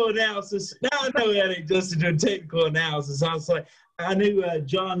technical analysis? Now I know that ain't Dustin doing technical analysis. I was like, I knew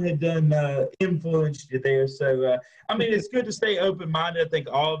John had done influenced you there. So it's good to stay open-minded. I think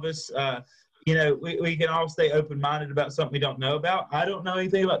all of us. We can all stay open-minded about something we don't know about. I don't know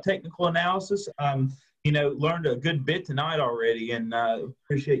anything about technical analysis. Learned a good bit tonight already, and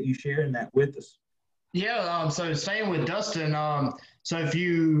appreciate you sharing that with us. Yeah, so staying with Dustin, so if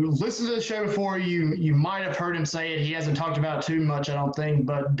you listen to the show before, you might have heard him say it. He hasn't talked about it too much, I don't think,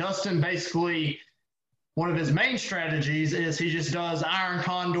 but Dustin basically, one of his main strategies is he just does iron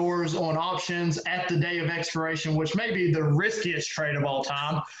condors on options at the day of expiration, which may be the riskiest trade of all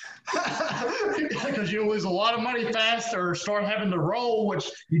time because you'll lose a lot of money fast or start having to roll, which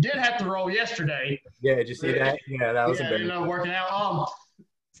you did have to roll yesterday. Yeah, did you see that? Yeah, that was working out.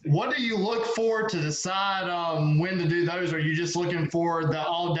 What do you look for to decide when to do those? Are you just looking for the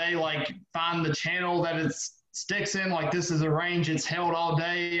all day, like find the channel that it's sticks in like this is a range, it's held all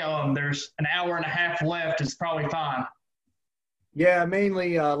day. There's an hour and a half left. It's probably fine. Yeah,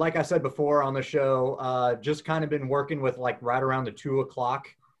 mainly, like I said before on the show, just kind of been working with like right around the 2 o'clock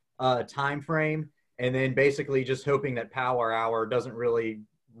time frame, and then basically just hoping that power hour doesn't really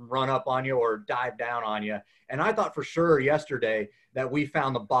run up on you or dive down on you. And I thought for sure yesterday that we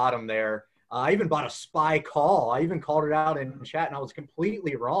found the bottom there. I even bought a SPY call. I even called it out in chat, and I was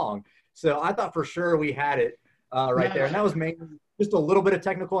completely wrong. So I thought for sure we had it right there. And that was mainly just a little bit of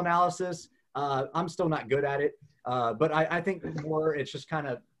technical analysis. I'm still not good at it. But I think more it's just kind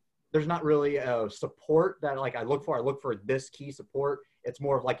of, there's not really a support that like I look for this key support. It's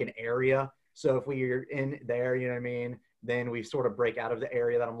more of like an area. So if we're in there, you know what I mean, then we sort of break out of the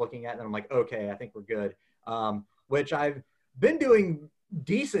area that I'm looking at, and I'm like, okay, I think we're good. Which I've been doing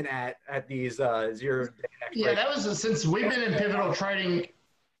decent at these 0 day expiration. Yeah, that was since we've been in pivotal trading.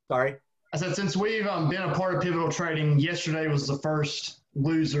 Sorry? I said since we've been a part of pivotal trading, yesterday was the first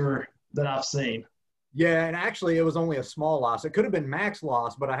loser that I've seen. Yeah, and actually it was only a small loss. It could have been max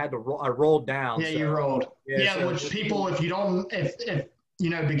loss, but I had to I rolled down. Yeah, so, you rolled. Yeah, so which people, if you don't, if you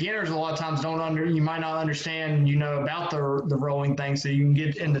know, beginners a lot of times you might not understand, you know, about the rolling thing, so you can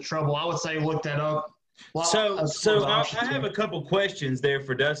get into trouble. I would say look that up. So I have a couple questions there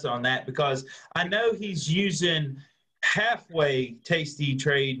for Dustin on that, because I know he's using halfway tasty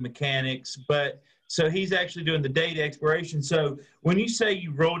trade mechanics, but so he's actually doing the date expiration. So when you say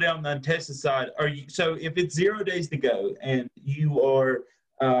you roll down the untested side, so if it's 0 days to go and you are,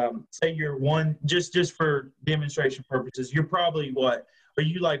 say you're just for demonstration purposes, you're probably what? Are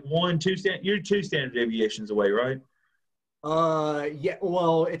you like you're 2 standard deviations away, right? Yeah,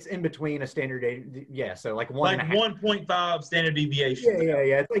 well, it's in between a standard, yeah, so like 1.5 standard deviation. Yeah.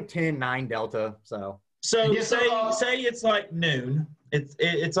 It's like 10-9 delta, so. So say it's like noon.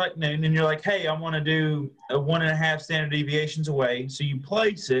 It's like noon, and you're like, hey, I want to do a 1.5 standard deviations away. So you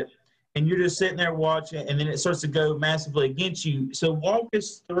place it, and you're just sitting there watching, and then it starts to go massively against you. So walk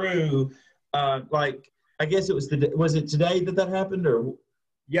us through, like, I guess it was it today that happened, or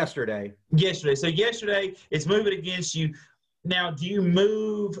yesterday? Yesterday. So yesterday, it's moving against you. Now, do you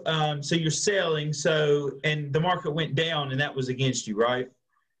move? So you're selling. And the market went down, and that was against you, right?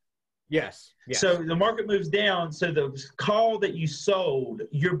 Yes. So the market moves down. So the call that you sold,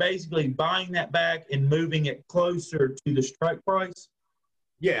 you're basically buying that back and moving it closer to the strike price.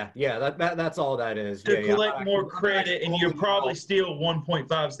 Yeah. That's all that is. To collect more credit, and you're probably still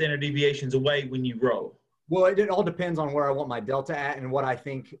 1.5 standard deviations away when you roll. Well, it all depends on where I want my delta at and what I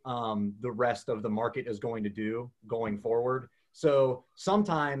think the rest of the market is going to do going forward. So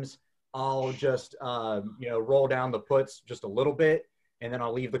sometimes I'll just roll down the puts just a little bit, and then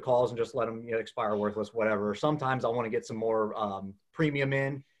I'll leave the calls and just let them expire worthless, whatever. Sometimes I want to get some more premium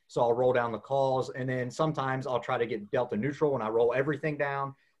in, so I'll roll down the calls, and then sometimes I'll try to get delta neutral when I roll everything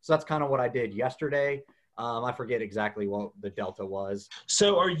down. So that's kind of what I did yesterday. I forget exactly what the delta was.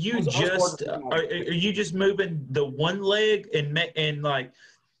 So are you just moving the one leg and like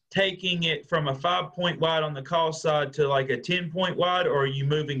taking it from a 5-point wide on the call side to like a 10-point wide, or are you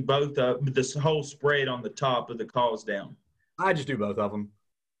moving both this whole spread on the top of the calls down? I just do both of them.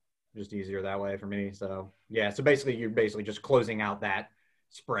 Just easier that way for me. So yeah. So basically, you're just closing out that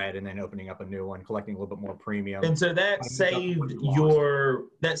spread and then opening up a new one, collecting a little bit more premium. And so that saved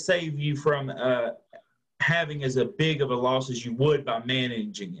you from having as a big of a loss as you would by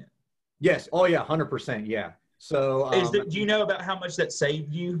managing it. Yes. Oh yeah. 100%. Yeah. So do you know about how much that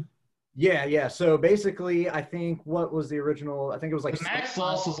saved you? Yeah. So basically, I think what was the original? I think it was like the max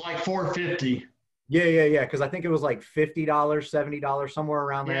loss was like $450. Yeah. Because I think it was like $50, $70, somewhere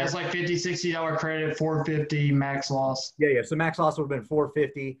around there. Yeah, it's like $50, $60 credit, $450 max loss. Yeah. So max loss would have been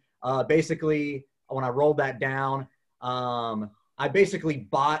 $450. Basically, when I rolled that down, I basically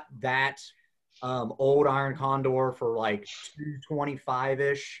bought that old Iron Condor for like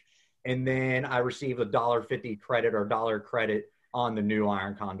 $225-ish, and then I received a $1.50 credit or dollar credit on the new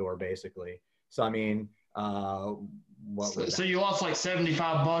Iron Condor, basically. So I mean, so you lost like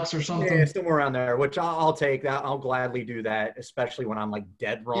 $75 or something? Yeah, somewhere around there, which I'll take that. I'll gladly do that, especially when I'm like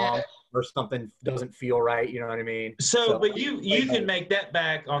dead wrong or something doesn't feel right. You know what I mean? So but you can make that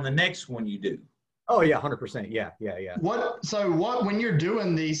back on the next one you do. Oh yeah, 100%. Yeah. What when you're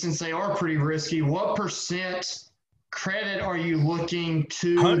doing these, since they are pretty risky, what percent credit are you looking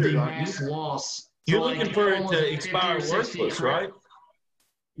to the max loss? You're looking for it to expire worthless, right?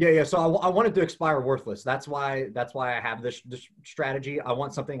 Yeah. So I want it to expire worthless. That's why I have this strategy. I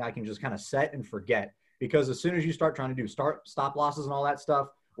want something I can just kind of set and forget, because as soon as you start trying to do stop losses and all that stuff,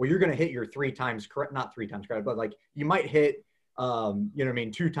 well, you're going to hit your not 3 times credit, but like you might hit you know what I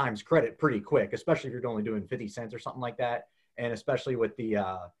mean, 2 times credit pretty quick, especially if you're only doing 50 cents or something like that. And especially with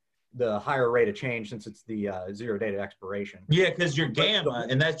the higher rate of change since it's the 0 date of expiration. Yeah, because your gamma,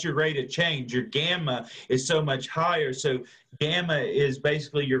 and that's your rate of change. Your gamma is so much higher. So gamma is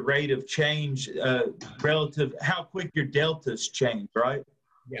basically your rate of change relative how quick your deltas change, right?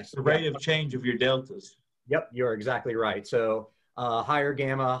 Yes. The rate of change of your deltas. Yep, you're exactly right. So higher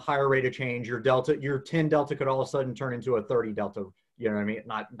gamma, higher rate of change. Your delta, your 10 delta could all of a sudden turn into a 30 delta. You know what I mean?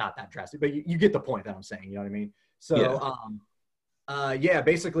 Not that drastic, but you get the point that I'm saying. You know what I mean? So yeah,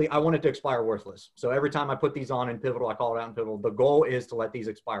 basically, I want it to expire worthless. So every time I put these on in Pivotal, I call it out in Pivotal. The goal is to let these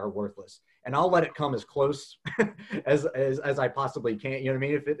expire worthless, and I'll let it come as close as I possibly can. You know what I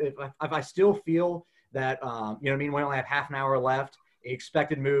mean? If I still feel that you know what I mean, we only have half an hour left.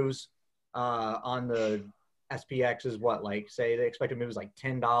 Expected moves on the SPX is what, like, say the expected move is like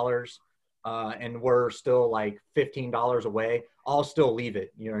 $10, and we're still like $15 away. I'll still leave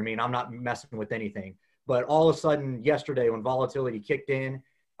it. You know what I mean? I'm not messing with anything. But all of a sudden yesterday when volatility kicked in,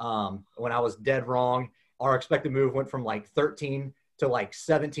 when I was dead wrong, our expected move went from like 13 to like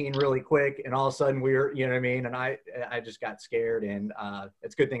 17 really quick. And all of a sudden we're, you know what I mean? And I just got scared, and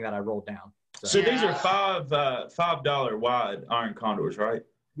it's a good thing that I rolled down. So these are $5 wide iron condors, right?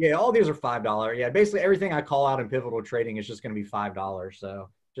 Yeah, all these are $5. Yeah, basically everything I call out in Pivotal trading is just going to be $5. So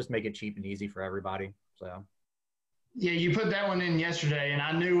just make it cheap and easy for everybody. So. Yeah, you put that one in yesterday, and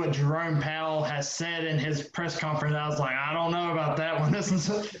I knew what Jerome Powell has said in his press conference. I was like, I don't know about that one.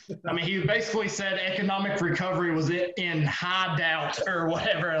 I mean, he basically said economic recovery was in high doubt or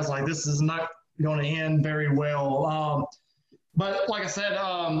whatever. I was like, this is not going to end very well. But like I said,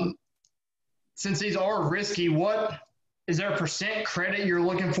 since these are risky, is there a percent credit you're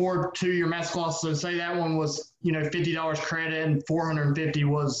looking for to your master class? So say that one was, you know, $50 credit and 450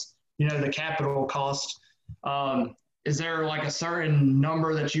 was, you know, the capital cost. Is there like a certain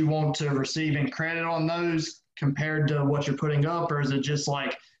number that you want to receive in credit on those compared to what you're putting up? Or is it just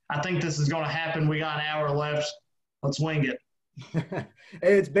like, I think this is going to happen. We got an hour left. Let's wing it.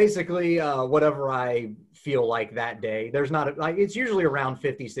 It's basically whatever I feel like that day. There's not it's usually around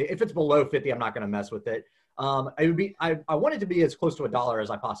 50. If it's below 50, I'm not going to mess with it. It would be, I want it to be as close to $1 as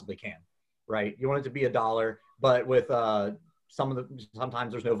I possibly can, right? You want it to be $1, but with,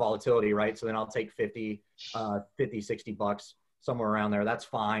 sometimes there's no volatility, right? So then I'll take 50, 60 bucks, somewhere around there. That's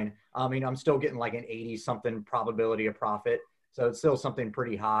fine. I mean, I'm still getting like an 80 something probability of profit. So it's still something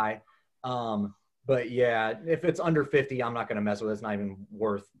pretty high. But yeah, if it's under 50, I'm not going to mess with it. It's not even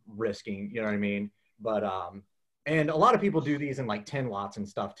worth risking. You know what I mean? But, and a lot of people do these in like 10 lots and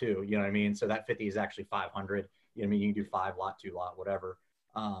stuff too. You know what I mean? So that 50 is actually 500. You know what I mean? You can do 5 lot, 2 lot, whatever.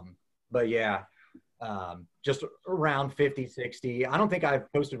 But yeah, just around 50, 60. I don't think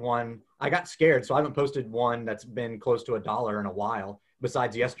I've posted one. I got scared, so I haven't posted one that's been close to $1 in a while,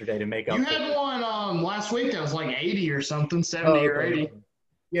 besides yesterday to make up. You had one last week that was like 80 or something, 70 or 80.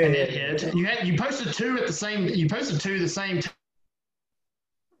 Yeah, and yeah, it hit. You posted two the same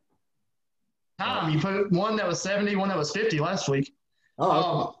time. You put one that was 70, one that was 50 last week.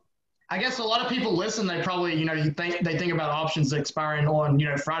 Oh, I guess a lot of people listen. They probably, you know, they think about options expiring on, you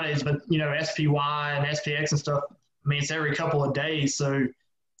know, Fridays, but you know, SPY and SPX and stuff. I mean, it's every couple of days, so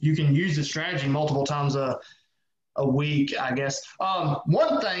you can use the strategy multiple times a week, I guess.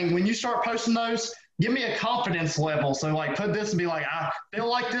 One thing, when you start posting those, give me a confidence level. So like, put this and be like, I feel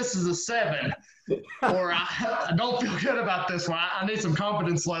like this is a 7, or I don't feel good about this one. I need some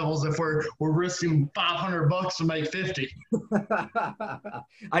confidence levels if we're risking $500 to make 50.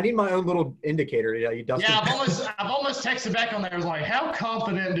 I need my own little indicator. Yeah, you Dustin. Yeah, I've almost texted back on there. I was like, how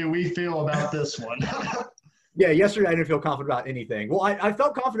confident do we feel about this one? Yeah, yesterday I didn't feel confident about anything. Well, I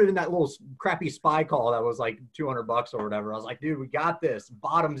felt confident in that little crappy SPY call that was like $200 or whatever. I was like, dude, we got this.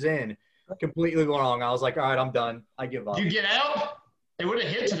 Bottoms in. Completely wrong. I was like, all right, I'm done. I give up. You get out? It would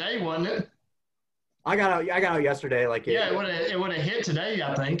have hit today, wouldn't it? I got out yesterday. Like it would have hit today,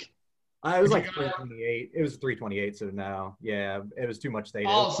 I think. It was like 328. It was 328. So no, yeah, it was too much data.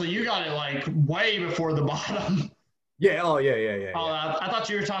 Oh, so you got it like way before the bottom. Yeah. Oh, yeah. Oh, I thought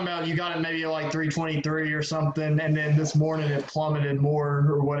you were talking about you got it maybe like 323 or something, and then this morning it plummeted more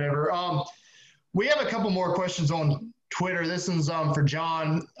or whatever. We have a couple more questions on Twitter. This one's for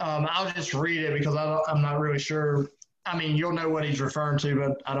John. I'll just read it because I'm not really sure. I mean, you'll know what he's referring to,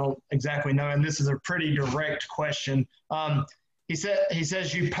 but I don't exactly know. And this is a pretty direct question. He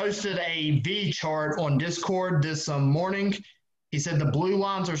says you posted a V chart on Discord this morning. He said the blue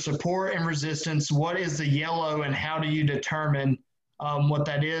lines are support and resistance. What is the yellow, and how do you determine what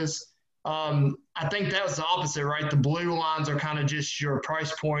that is? I think that was the opposite, right? The blue lines are kind of just your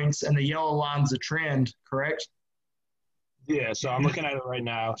price points, and the yellow line's the trend, correct? Yeah, so I'm looking at it right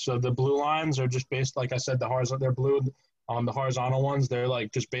now. So the blue lines are just based, like I said, they're blue. The horizontal ones, they're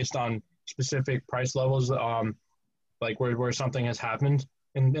like just based on specific price levels, like where something has happened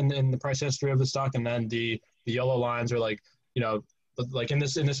in the price history of the stock, and then the yellow lines are like, you know, like in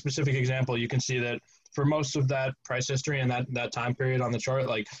this specific example, you can see that for most of that price history and that time period on the chart,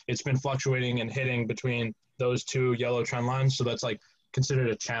 like it's been fluctuating and hitting between those two yellow trend lines. So that's like considered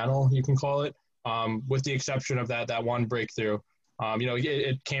a channel, you can call it, with the exception of that one breakthrough.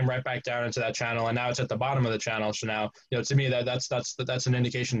 It came right back down into that channel, and now it's at the bottom of the channel. So now, to me, that's an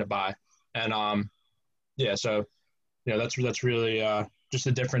indication to buy. And yeah, so that's really just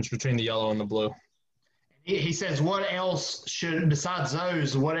the difference between the yellow and the blue. He says, what else should, besides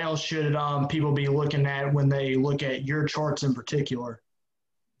those, what else should people be looking at when they look at your charts in particular?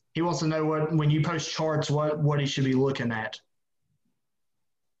 He wants to know when you post charts, what he should be looking at.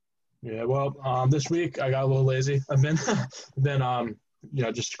 Yeah, well, this week I got a little lazy. I've been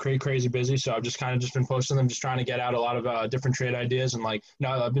just crazy busy. So I've just been posting them, just trying to get out a lot of different trade ideas. And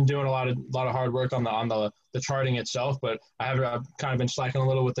I've been doing a lot of hard work on the charting itself, but I've kind of been slacking a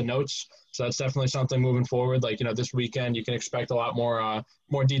little with the notes. So that's definitely something moving forward. This weekend you can expect a lot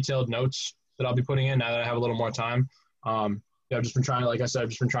more detailed notes that I'll be putting in now that I have a little more time. I've just been trying, like I said, I've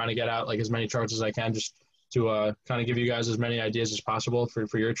just been trying to get out like as many charts as I can, just to kind of give you guys as many ideas as possible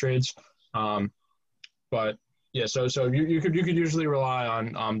for your trades. But yeah, so you could usually rely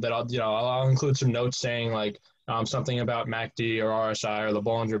on that. I'll include some notes saying something about MACD or RSI or the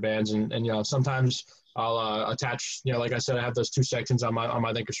Bollinger Bands, and sometimes I'll attach, like I said, I have those two sections on my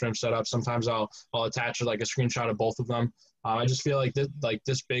Thinkorswim setup. Sometimes I'll attach like a screenshot of both of them. I just feel like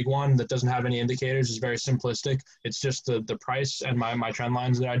this big one that doesn't have any indicators is very simplistic. It's just the price and my trend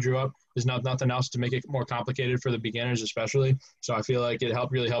lines that I drew up. There's nothing else to make it more complicated for the beginners, especially. So I feel like it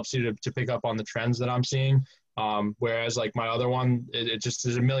really helps you to pick up on the trends that I'm seeing. Whereas like my other one, it just,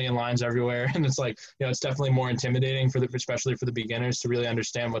 there's a million lines everywhere, and it's like, it's definitely more intimidating especially for the beginners to really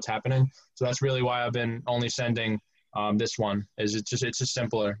understand what's happening. So that's really why I've been only sending this one. It's just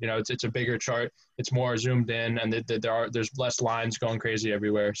simpler. It's a bigger chart. It's more zoomed in, and there's less lines going crazy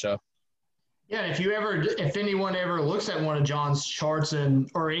everywhere. So. Yeah, if anyone ever looks at one of John's charts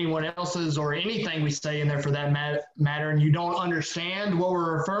or anyone else's or anything we say in there for that matter, and you don't understand what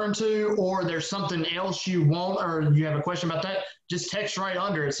we're referring to, or there's something else you want, or you have a question about that, just text right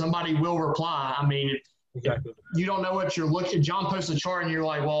under it. Somebody will reply. I mean, exactly. If you don't know what you're looking, John posts a chart and you're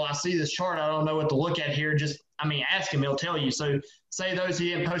like, well, I see this chart, I don't know what to look at here. Ask him, he'll tell you. So say those who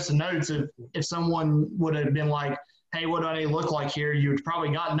didn't post the notes, if someone would have been like, hey, what do I need to look like here? You would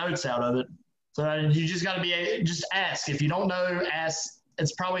probably got notes out of it. So you just got to just ask. If you don't know, ask.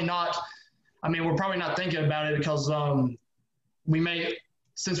 It's probably not, we're probably not thinking about it because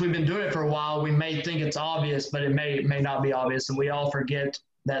since we've been doing it for a while, we may think it's obvious, but it may not be obvious. And we all forget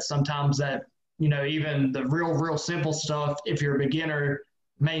that sometimes that, even the real simple stuff, if you're a beginner,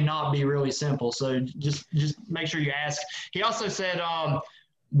 may not be really simple. So just make sure you ask. He also said,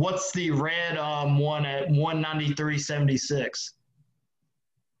 what's the red one at 193.76?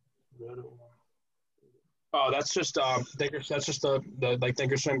 Oh, that's just that's just the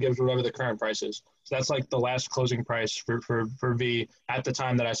Thinkorswim gives whatever the current price is. So that's like the last closing price for V at the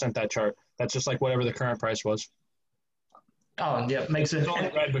time that I sent that chart. That's just like whatever the current price was. Oh, yeah, makes sense. It's only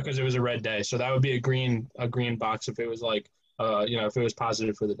red because it was a red day, so that would be a green box if it was like if it was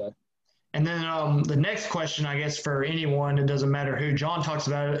positive for the day. And then the next question, I guess, for anyone, it doesn't matter who. John talks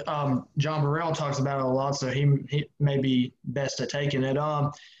about it. John Burrell talks about it a lot, so he may be best at taking it.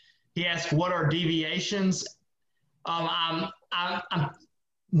 He asked, what are deviations?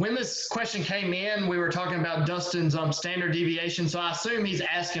 When this question came in, we were talking about Dustin's standard deviation. So I assume he's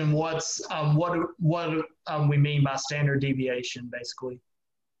asking what we mean by standard deviation, basically.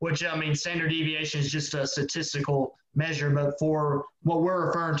 Which, standard deviation is just a statistical measure. But for what we're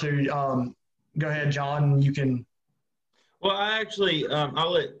referring to, go ahead, John, you can. Well, I actually,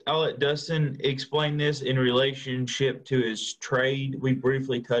 I'll let Dustin explain this in relationship to his trade. We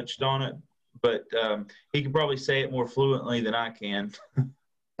briefly touched on it, but he can probably say it more fluently than I can.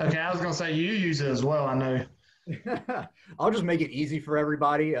 Okay, I was going to say you use it as well, I know. I'll just make it easy for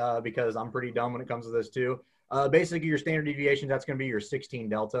everybody because I'm pretty dumb when it comes to this too. Basically, your standard deviation, that's going to be your 16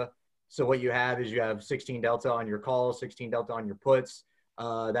 delta. So what you have is you have 16 delta on your calls, 16 delta on your puts.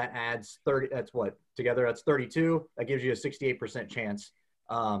 That adds 30. That's what together. That's 32. That gives you a 68% chance.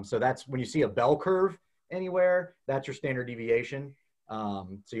 So that's when you see a bell curve anywhere. That's your standard deviation. So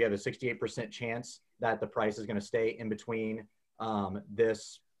you have a 68% chance that the price is going to stay in between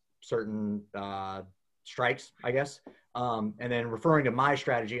this certain strikes, I guess. And then referring to my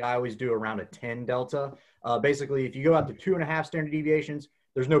strategy, I always do around a 10 delta. Basically, if you go out to 2.5 standard deviations,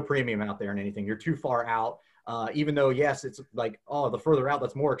 there's no premium out there in anything. You're too far out. Even though, yes, it's like, oh, the further out,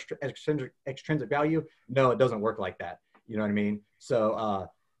 that's more extrinsic value. No, it doesn't work like that. You know what I mean? So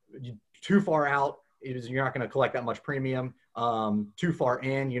too far out, you're not going to collect that much premium. Too far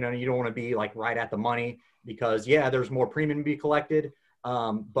in, you don't want to be like right at the money because, yeah, there's more premium to be collected,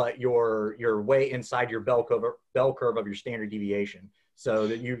 but you're way inside your bell curve of your standard deviation. So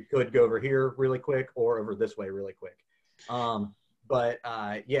that you could go over here really quick or over this way really quick.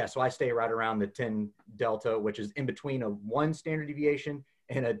 Yeah, so I stay right around the 10 delta, which is in between a 1 standard deviation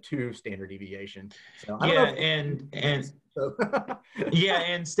and a 2 standard deviation. So and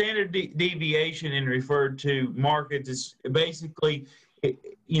standard deviation and referred to markets is basically,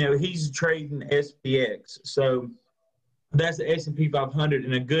 he's trading SPX. So that's the S&P 500,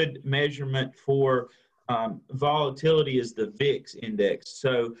 and a good measurement for volatility is the VIX index.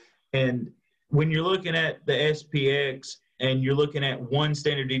 So, and when you're looking at the SPX and you're looking at 1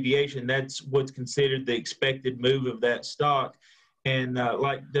 standard deviation, that's what's considered the expected move of that stock. And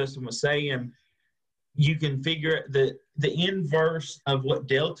like Dustin was saying, you can figure the inverse of what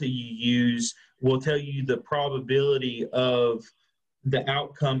delta you use will tell you the probability of the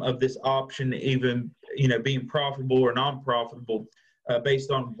outcome of this option even, being profitable or non-profitable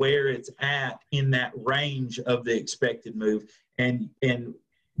based on where it's at in that range of the expected move. And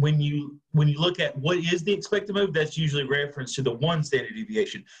when you look at what is the expected move, that's usually reference to the 1 standard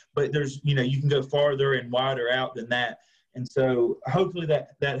deviation. But there's, you can go farther and wider out than that. And so hopefully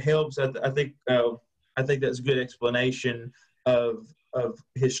that helps. I think that's a good explanation of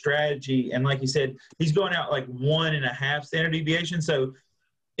his strategy. And like you said, he's going out like 1.5 standard deviation. So,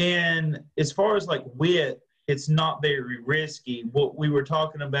 and as far as like width, it's not very risky. What we were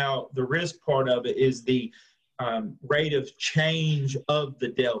talking about, the risk part of it is the rate of change of the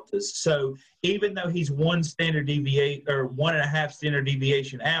deltas. So even though he's 1 standard deviation or 1.5 standard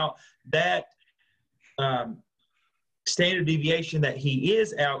deviation out, that standard deviation that he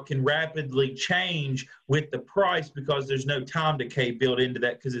is out can rapidly change with the price because there's no time decay built into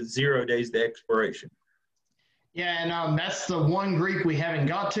that because it's 0 days to expiration. Yeah, and that's the one Greek we haven't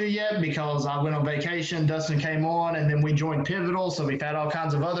got to yet because I went on vacation, Dustin came on, and then we joined Pivotal. So we've had all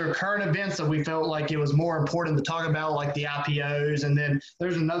kinds of other current events that we felt like it was more important to talk about, like the IPOs. And then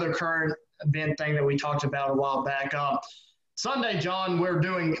there's another current event thing that we talked about a while back. Sunday, John,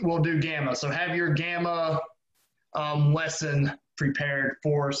 we'll do Gamma. So have your Gamma lesson prepared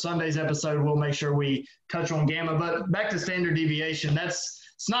for Sunday's episode. We'll make sure we touch on Gamma. But back to standard deviation,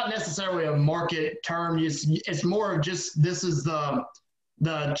 it's not necessarily a market term. It's more of just this is the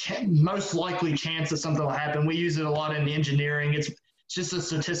most likely chance that something will happen. We use it a lot in engineering. It's just a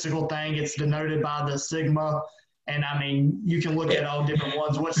statistical thing. It's denoted by the sigma. And I mean, you can look at all different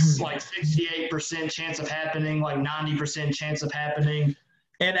ones. What's like 68% chance of happening, like 90% chance of happening.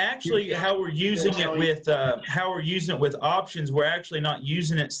 And actually, how we're using it with options, we're actually not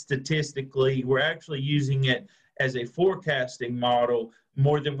using it statistically. We're actually using it as a forecasting model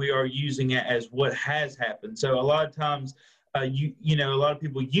more than we are using it as what has happened. So a lot of times, a lot of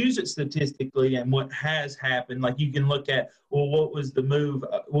people use it statistically and what has happened. Like you can look at, well, what was the move?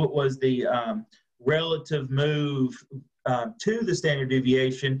 What was the relative move to the standard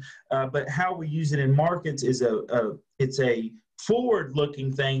deviation? But how we use it in markets is it's a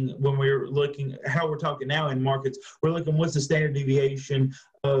forward-looking thing. When we're looking how we're talking now in markets, we're looking what's the standard deviation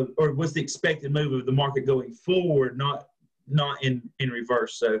or what's the expected move of the market going forward, not in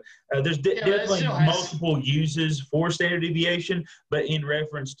reverse. So there's definitely multiple uses for standard deviation, but in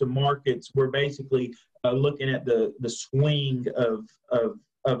reference to markets, we're basically looking at the swing of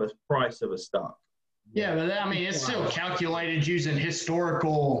a price of a stock. Yeah, but I mean, it's still calculated using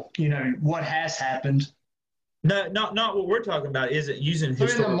historical, what has happened. No, not what we're talking about. Is it using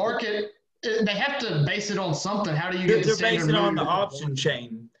historical? In the market, they have to base it on something. How do you get? They're basing it on the option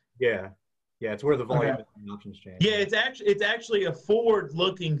chain. Yeah, it's where the volume is in the options chain. Yeah, it's actually a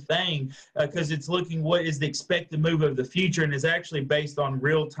forward-looking thing because it's looking what is the expected move of the future, and is actually based on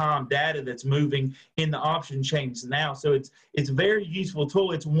real-time data that's moving in the option chains now. So it's a very useful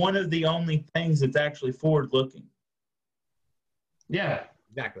tool. It's one of the only things that's actually forward-looking. Yeah,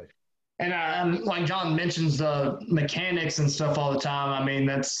 exactly. And like John mentions the mechanics and stuff all the time. I mean,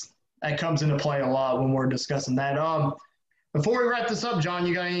 that comes into play a lot when we're discussing that. Before we wrap this up, John,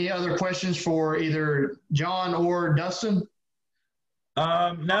 you got any other questions for either John or Dustin?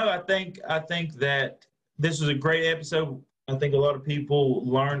 No, I think that this was a great episode. I think a lot of people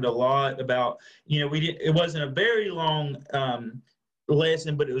learned a lot about, it wasn't a very long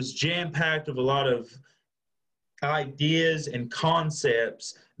lesson, but it was jam-packed of a lot of ideas and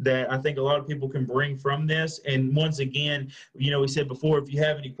concepts that I think a lot of people can bring from this. And once again, we said before, if you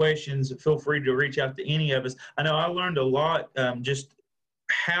have any questions, feel free to reach out to any of us. I know I learned a lot, just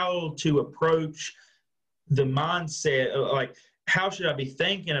how to approach the mindset of, like, how should I be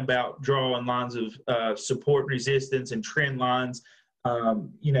thinking about drawing lines of support and resistance and trend lines.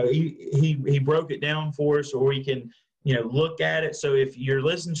 He broke it down for us, or we can look at it. So if you're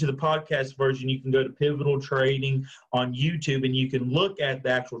listening to the podcast version, you can go to Pivotal Trading on YouTube and you can look at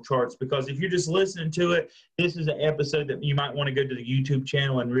the actual charts, because if you're just listening to it, this is an episode that you might want to go to the YouTube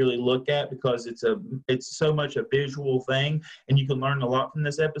channel and really look at, because it's so much a visual thing, and you can learn a lot from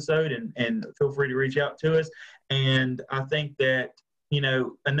this episode, and feel free to reach out to us. And I think that,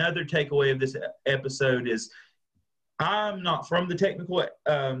 another takeaway of this episode is, I'm not from the technical,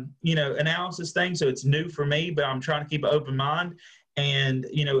 analysis thing, so it's new for me, but I'm trying to keep an open mind. And,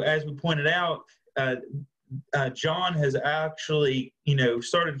 as we pointed out, John has actually,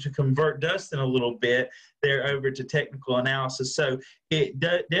 started to convert Dustin a little bit there over to technical analysis. So it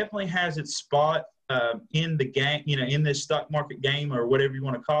definitely has its spot in the game, in this stock market game, or whatever you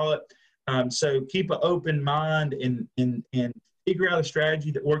want to call it. So keep an open mind and figure out a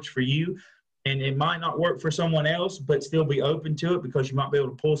strategy that works for you. And it might not work for someone else, but still be open to it, because you might be able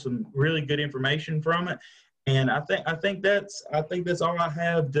to pull some really good information from it. And I think that's all I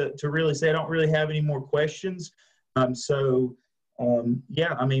have to really say. I don't really have any more questions. What do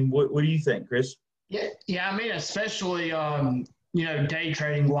you think, Chris? Yeah. I mean, especially day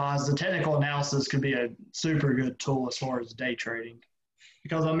trading wise, the technical analysis could be a super good tool as far as day trading.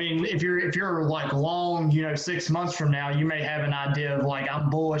 Because, I mean, if you're like long, 6 months from now, you may have an idea of, like,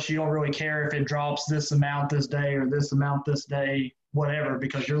 I'm bullish. You don't really care if it drops this amount this day or this amount this day, whatever,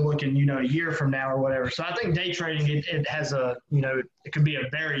 because you're looking, a year from now or whatever. So I think day trading, it has it could be a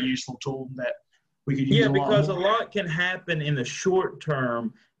very useful tool that we could use. Yeah, because a lot can happen in the short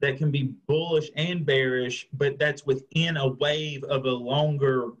term that can be bullish and bearish, but that's within a wave of a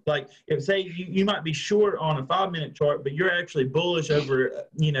longer, like, if say you might be short on a 5-minute chart, but you're actually bullish over,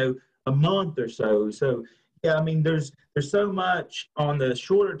 a month or so. So yeah, I mean, there's so much on the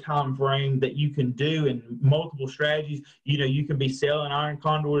shorter time frame that you can do in multiple strategies. You can be selling iron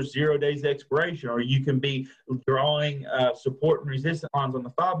condors 0 days expiration, or you can be drawing support and resistance lines on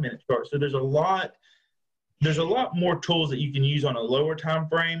the 5-minute chart. So there's a lot more tools that you can use on a lower time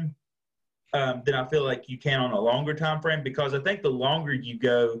frame than I feel like you can on a longer time frame, because I think the longer you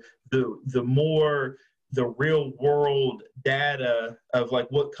go, the more the real world data of, like,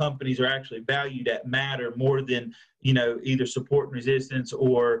 what companies are actually valued at matter more than either support and resistance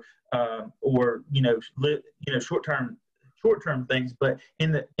or short term things. But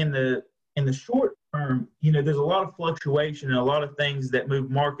in the short term, there's a lot of fluctuation and a lot of things that move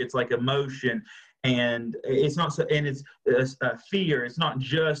markets, like emotion. And it's not so, and it's a fear. It's not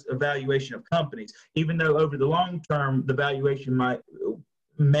just a valuation of companies, even though over the long term, the valuation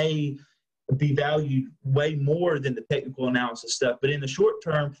may be valued way more than the technical analysis stuff. But in the short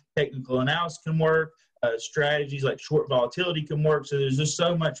term, technical analysis can work. Strategies like short volatility can work. So there's just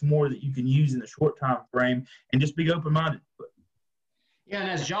so much more that you can use in the short time frame, and just be open-minded. Yeah, and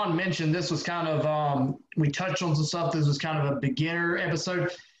as John mentioned, this was kind of, we touched on some stuff. This was kind of a beginner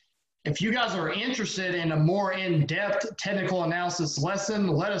episode. If you guys are interested in a more in-depth technical analysis lesson,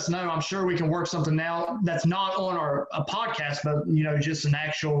 let us know. I'm sure we can work something out that's not on a podcast, but, just an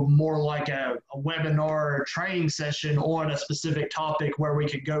actual more like a webinar or a training session on a specific topic where we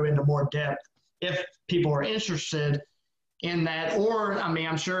could go into more depth if people are interested in that. Or, I mean,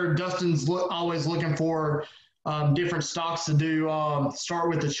 I'm sure Dustin's always looking for different stocks to do start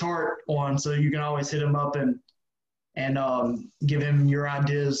with the chart on, so you can always hit him up and give him your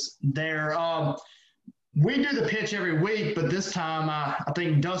ideas there. We do the pitch every week, but this time I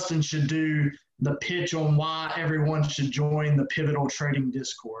think Dustin should do the pitch on why everyone should join the Pivotal Trading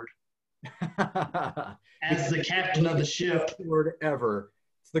Discord. As the captain of the ship. Ever.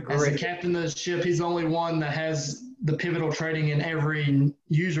 It's the greatest. As the captain of the ship, he's the only one that has the Pivotal Trading in every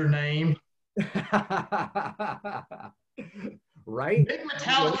username. Right? Big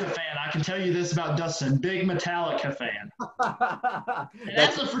Metallica fan. I can tell you this about Dustin. Big Metallica fan. And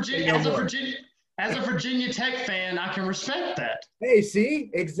as a Virginia Tech fan, I can respect that. Hey, see?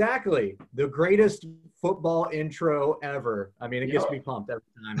 Exactly. The greatest football intro ever. I mean, it gets me pumped every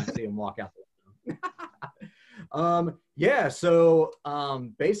time I see him walk out there.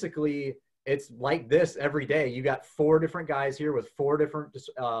 Basically, it's like this every day. You got 4 different guys here with 4 different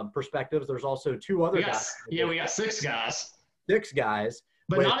perspectives. There's also 2 other guys. Yeah, we got 6 guys. 6 guys.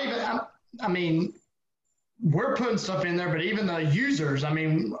 But not even, I mean, we're putting stuff in there, but even the users, I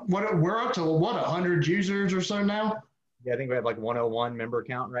mean, we're up to 100 users or so now. Yeah, I think we have like 101 member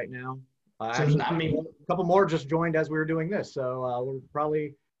count right now. So, Actually, I mean, a couple more just joined as we were doing this, so we're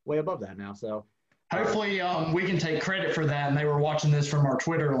probably way above that now. So hopefully we can take credit for that, and they were watching this from our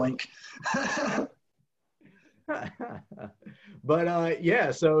Twitter link. But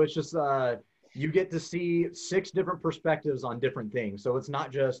yeah, so it's just you get to see 6 different perspectives on different things. So it's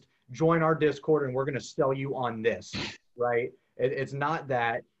not just join our Discord and we're going to sell you on this, right? It's not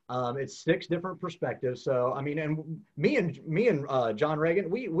that. It's 6 different perspectives. So I mean, and me and John Reagan,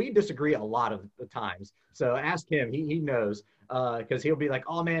 we disagree a lot of the times. So ask him; he knows because he'll be like,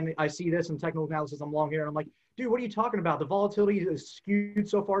 "Oh man, I see this in technical analysis. I'm long here," and I'm like, "Dude, what are you talking about? The volatility is skewed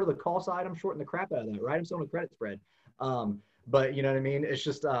so far to the call side. I'm shorting the crap out of that, right? I'm selling a credit spread." But you know what I mean? It's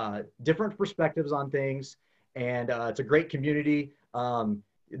just different perspectives on things, and it's a great community.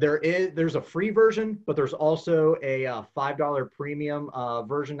 There's a free version, but there's also a $5 premium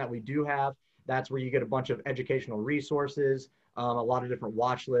version that we do have. That's where you get a bunch of educational resources, a lot of different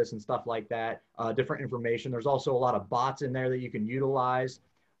watch lists and stuff like that, different information. There's also a lot of bots in there that you can utilize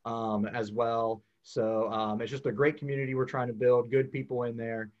as well. So it's just a great community we're trying to build, good people in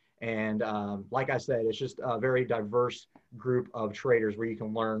there. And like I said, it's just a very diverse group of traders where you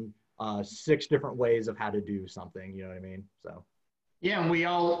can learn 6 different ways of how to do something, you know what I mean? So. Yeah, and we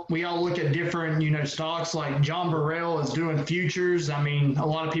all look at different, stocks. Like John Burrell is doing futures. I mean, a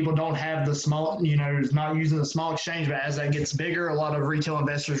lot of people don't have the small, is not using the small exchange, but as that gets bigger, a lot of retail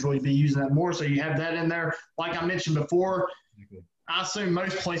investors will be using that more. So you have that in there. Like I mentioned before, I assume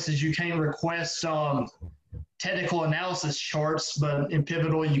most places you can't request technical analysis charts, but in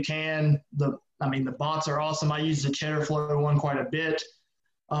Pivotal you can. The bots are awesome. I use the Cheddar Flow one quite a bit.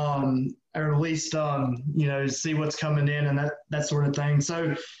 Or at least, see what's coming in and that sort of thing.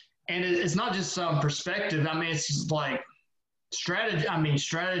 So, and it's not just perspective. I mean, it's just like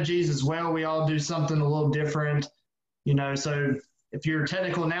strategies as well. We all do something a little different, so if you're a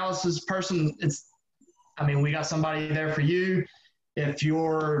technical analysis person, we got somebody there for you. If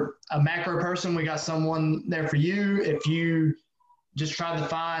you're a macro person, we got someone there for you. If you just try to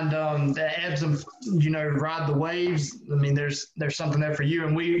find the ebbs and ride the waves, I mean, there's something there for you.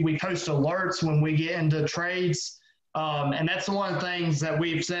 And we post alerts when we get into trades, and that's one of the things that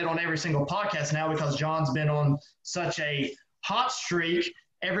we've said on every single podcast now, because John's been on such a hot streak.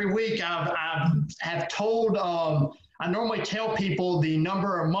 Every week I've told I normally tell people the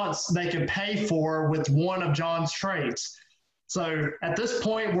number of months they could pay for with one of John's trades. So at this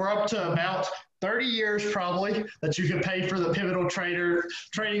point, we're up to about 30 years probably that you could pay for the Pivotal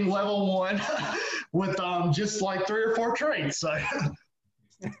trading level 1 with just like 3 or 4 trades. So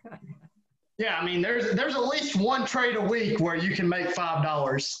yeah, I mean, there's at least one trade a week where you can make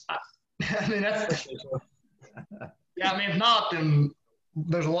 $5. I mean, that's yeah. I mean, if not, then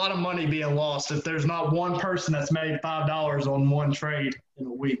there's a lot of money being lost if there's not one person that's made $5 on one trade in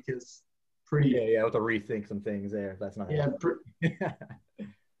a week. Is pretty. Yeah, I have to rethink some things there. That's not. Yeah.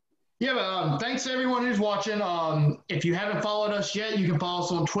 Yeah, but thanks to everyone who's watching. If you haven't followed us yet, you can follow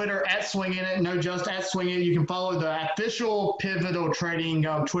us on Twitter @SwingInIt, no just @SwingInIt. You can follow the official Pivotal Trading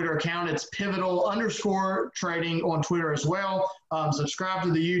Twitter account. It's Pivotal_trading on Twitter as well. Subscribe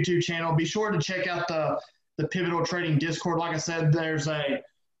to the YouTube channel. Be sure to check out the Pivotal Trading Discord. Like I said, there's a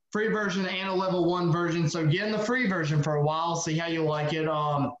free version and a level 1 version. So get in the free version for a while, see how you like it.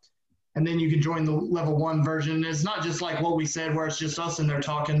 And then you can join the level 1 version. It's not just like what we said where it's just us in there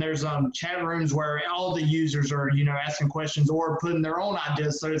talking. There's chat rooms where all the users are, asking questions or putting their own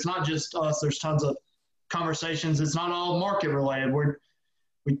ideas. So it's not just us. There's tons of conversations. It's not all market related.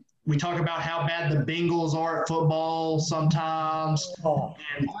 We talk about how bad the Bengals are at football sometimes.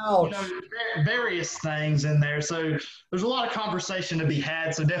 And various things in there. So there's a lot of conversation to be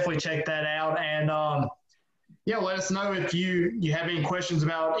had. So definitely check that out. And yeah, let us know if you have any questions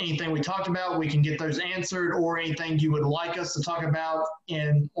about anything we talked about. We can get those answered, or anything you would like us to talk about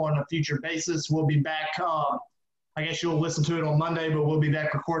on a future basis. We'll be back. I guess you'll listen to it on Monday, but we'll be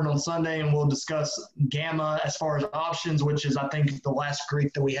back recording on Sunday, and we'll discuss Gamma as far as options, which is, I think, the last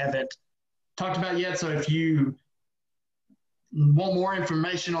Greek that we haven't talked about yet. So if you want more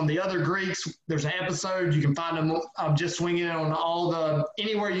information on the other Greeks, there's an episode. You can find them just swinging it on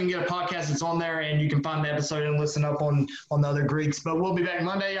anywhere you can get a podcast. It's on there, and you can find the episode and listen up on the other Greeks. But we'll be back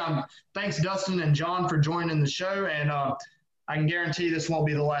Monday. Thanks, Dustin and John, for joining the show, and I can guarantee this won't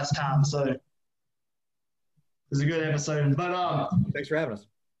be the last time. So it's a good episode. But thanks for having us.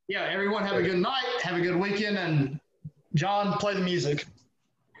 Yeah, everyone have a good night, have a good weekend, and John, play the music.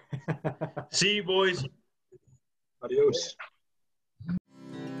 See you, boys. Adios.